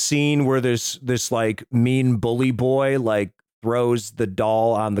one scene where there's this like mean bully boy like throws the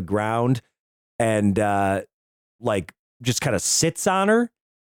doll on the ground and like just kind of sits on her,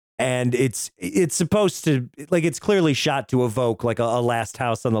 and it's supposed to, like, it's clearly shot to evoke like a Last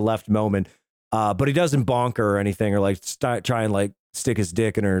House on the Left moment, but he doesn't bonk her or anything or like try and like stick his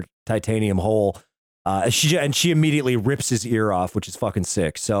dick in her titanium hole. She immediately rips his ear off, which is fucking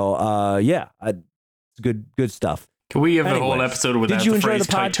sick. So yeah, it's good stuff. Can we have a whole episode without the phrase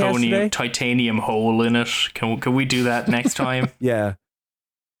titanium hole in it? Can we do that next time?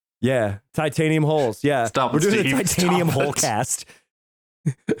 Yeah, titanium holes. Yeah, stop. We're doing Steve, the titanium hole cast.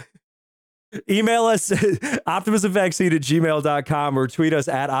 Email us optimismvaccine@gmail.com or tweet us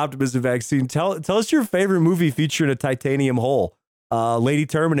at optimismvaccine. Tell us your favorite movie featuring a titanium hole. Lady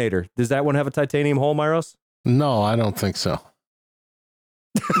Terminator. Does that one have a titanium hole, Myros? No, I don't think so.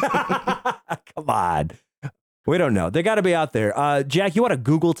 Come on. We don't know. They got to be out there. Jack, you want to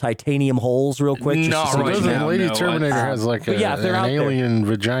Google titanium holes real quick? No, right now. Lady Terminator has like an alien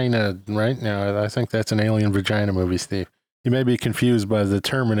vagina right now. I think that's an alien vagina movie, Steve. You may be confused by the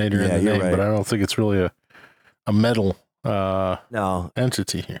Terminator in the name, but I don't think it's really a metal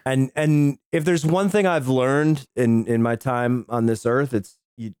entity here. And if there's one thing I've learned in my time on this earth, it's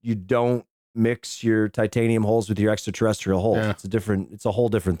you don't mix your titanium holes with your extraterrestrial holes. Yeah. It's a whole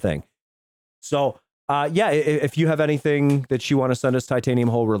different thing. So if you have anything that you want to send us titanium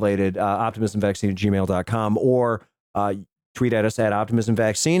hole related, optimismvaccine@gmail.com or tweet at us at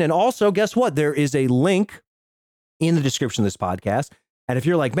optimismvaccine. And also, guess what? There is a link in the description of this podcast. And if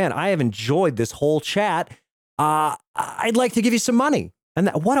you're like, man, I have enjoyed this whole chat, I'd like to give you some money. And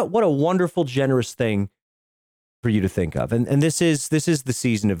what a wonderful, generous thing for you to think of. And this is the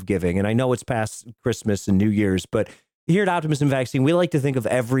season of giving. And I know it's past Christmas and New Year's, but here at Optimism Vaccine, we like to think of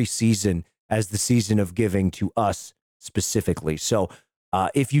every season as the season of giving to us specifically. So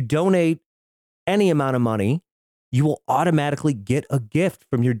if you donate any amount of money, you will automatically get a gift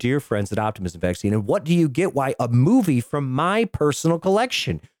from your dear friends at Optimism Vaccine. And what do you get? Why, a movie from my personal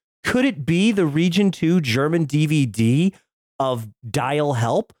collection. Could it be the Region 2 German DVD of Dial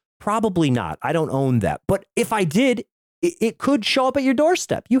Help? Probably not. I don't own that. But if I did, it could show up at your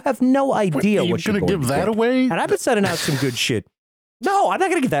doorstep. You have no idea what you're going to give that away. And I've been sending out some good shit. No, I'm not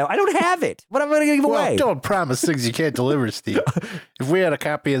going to give that. I don't have it. What am I going to give away? Don't promise things you can't deliver, Steve. If we had a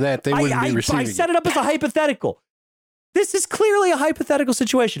copy of that, they wouldn't be receiving it. I set it up as a hypothetical. This is clearly a hypothetical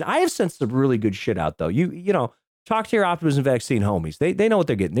situation. I have sent some really good shit out, though. You know, talk to your Optimism Vaccine homies. They know what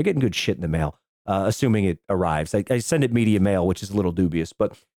they're getting. They're getting good shit in the mail, assuming it arrives. I send it media mail, which is a little dubious.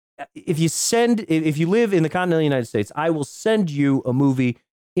 But if you live in the continental United States, I will send you a movie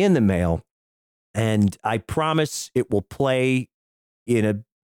in the mail, and I promise it will play in a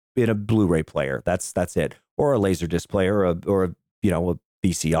Blu-ray player. That's it, or a Laserdisc player, or a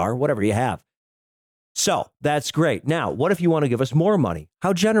VCR, whatever you have. So that's great. Now, what if you want to give us more money?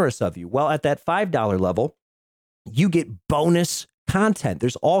 How generous of you. Well, at that $5 level, you get bonus content.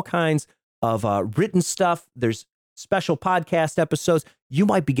 There's all kinds of written stuff. There's special podcast episodes. You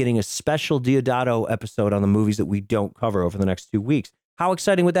might be getting a special Diodato episode on the movies that we don't cover over the next 2 weeks. How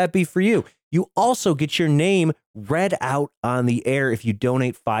exciting would that be for you? You also get your name read out on the air if you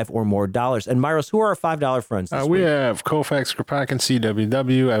donate $5 or more. And Myros, who are our $5 friends this we week? have Koufax, Krapakin,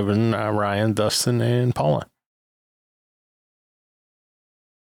 CWW, Evan, Ryan, Dustin, and Paula.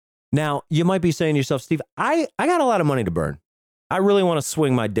 Now, you might be saying to yourself, Steve, I got a lot of money to burn. I really want to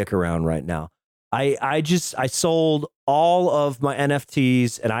swing my dick around right now. I sold all of my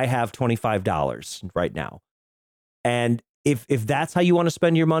NFTs and I have $25 right now. And if that's how you want to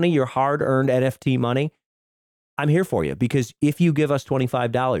spend your money, your hard-earned NFT money, I'm here for you, because if you give us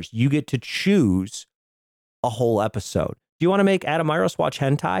 $25, you get to choose a whole episode. Do you want to make Adam Myros watch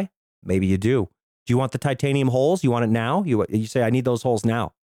hentai? Maybe you do. Do you want the titanium holes? You want it now? You say, I need those holes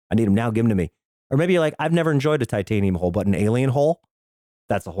now. I need them now. Give them to me. Or maybe you're like, I've never enjoyed a titanium hole, but an alien hole,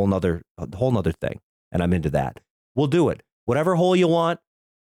 that's a whole nother thing. And I'm into that. We'll do it. Whatever hole you want,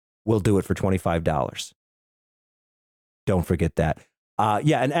 we'll do it for $25. Don't forget that.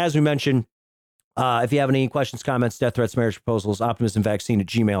 And as we mentioned, if you have any questions, comments, death threats, marriage proposals,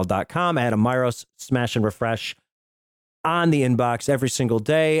 optimismvaccine@gmail.com. Adam Myros, smash and refresh on the inbox every single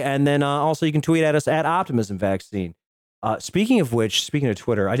day. And then also you can tweet at us at Optimism Vaccine. Speaking of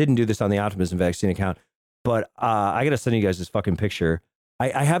Twitter, I didn't do this on the Optimism Vaccine account, but I got to send you guys this fucking picture.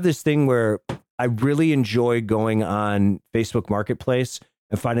 I have this thing where I really enjoy going on Facebook Marketplace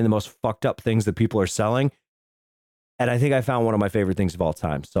and finding the most fucked up things that people are selling. And I think I found one of my favorite things of all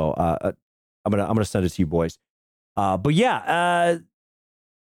time. So I'm gonna send it to you boys.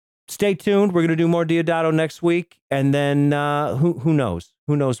 Stay tuned. We're gonna do more Deodato next week, and then who knows?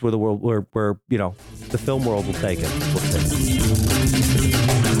 Who knows where the world, where the film world will take it. We'll see.